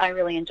 James. I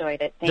really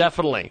enjoyed it.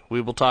 Definitely. You.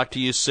 We will talk to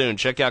you soon.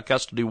 Check out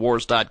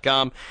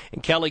CustodyWars.com.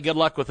 And, Kelly, good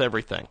luck with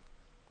everything.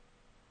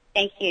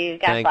 Thank you.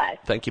 God bless.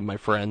 Thank you, my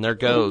friend. There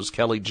goes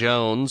Kelly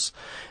Jones.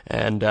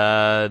 And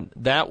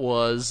that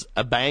was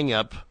a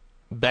bang-up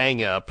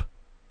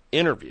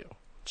interview.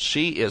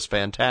 She is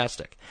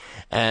fantastic.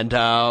 And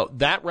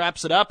that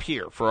wraps it up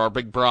here for our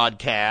big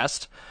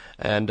broadcast.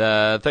 And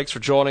thanks for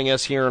joining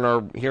us here in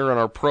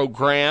our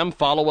program.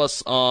 Follow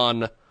us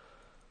on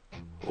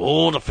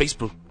the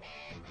Facebook.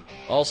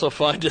 Also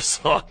find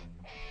us on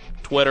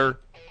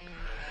Twitter.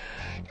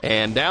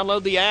 And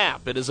download the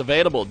app. It is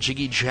available.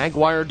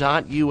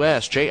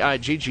 JiggyJaguar.us.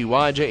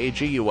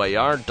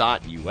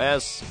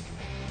 JIGGYJAGUAR.us.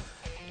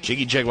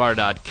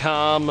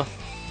 JiggyJaguar.com.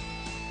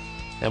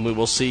 And we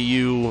will see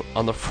you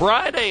on the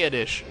Friday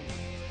edition.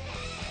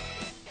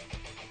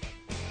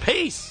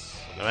 Peace.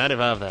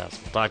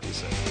 95,000. Talk to you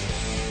soon.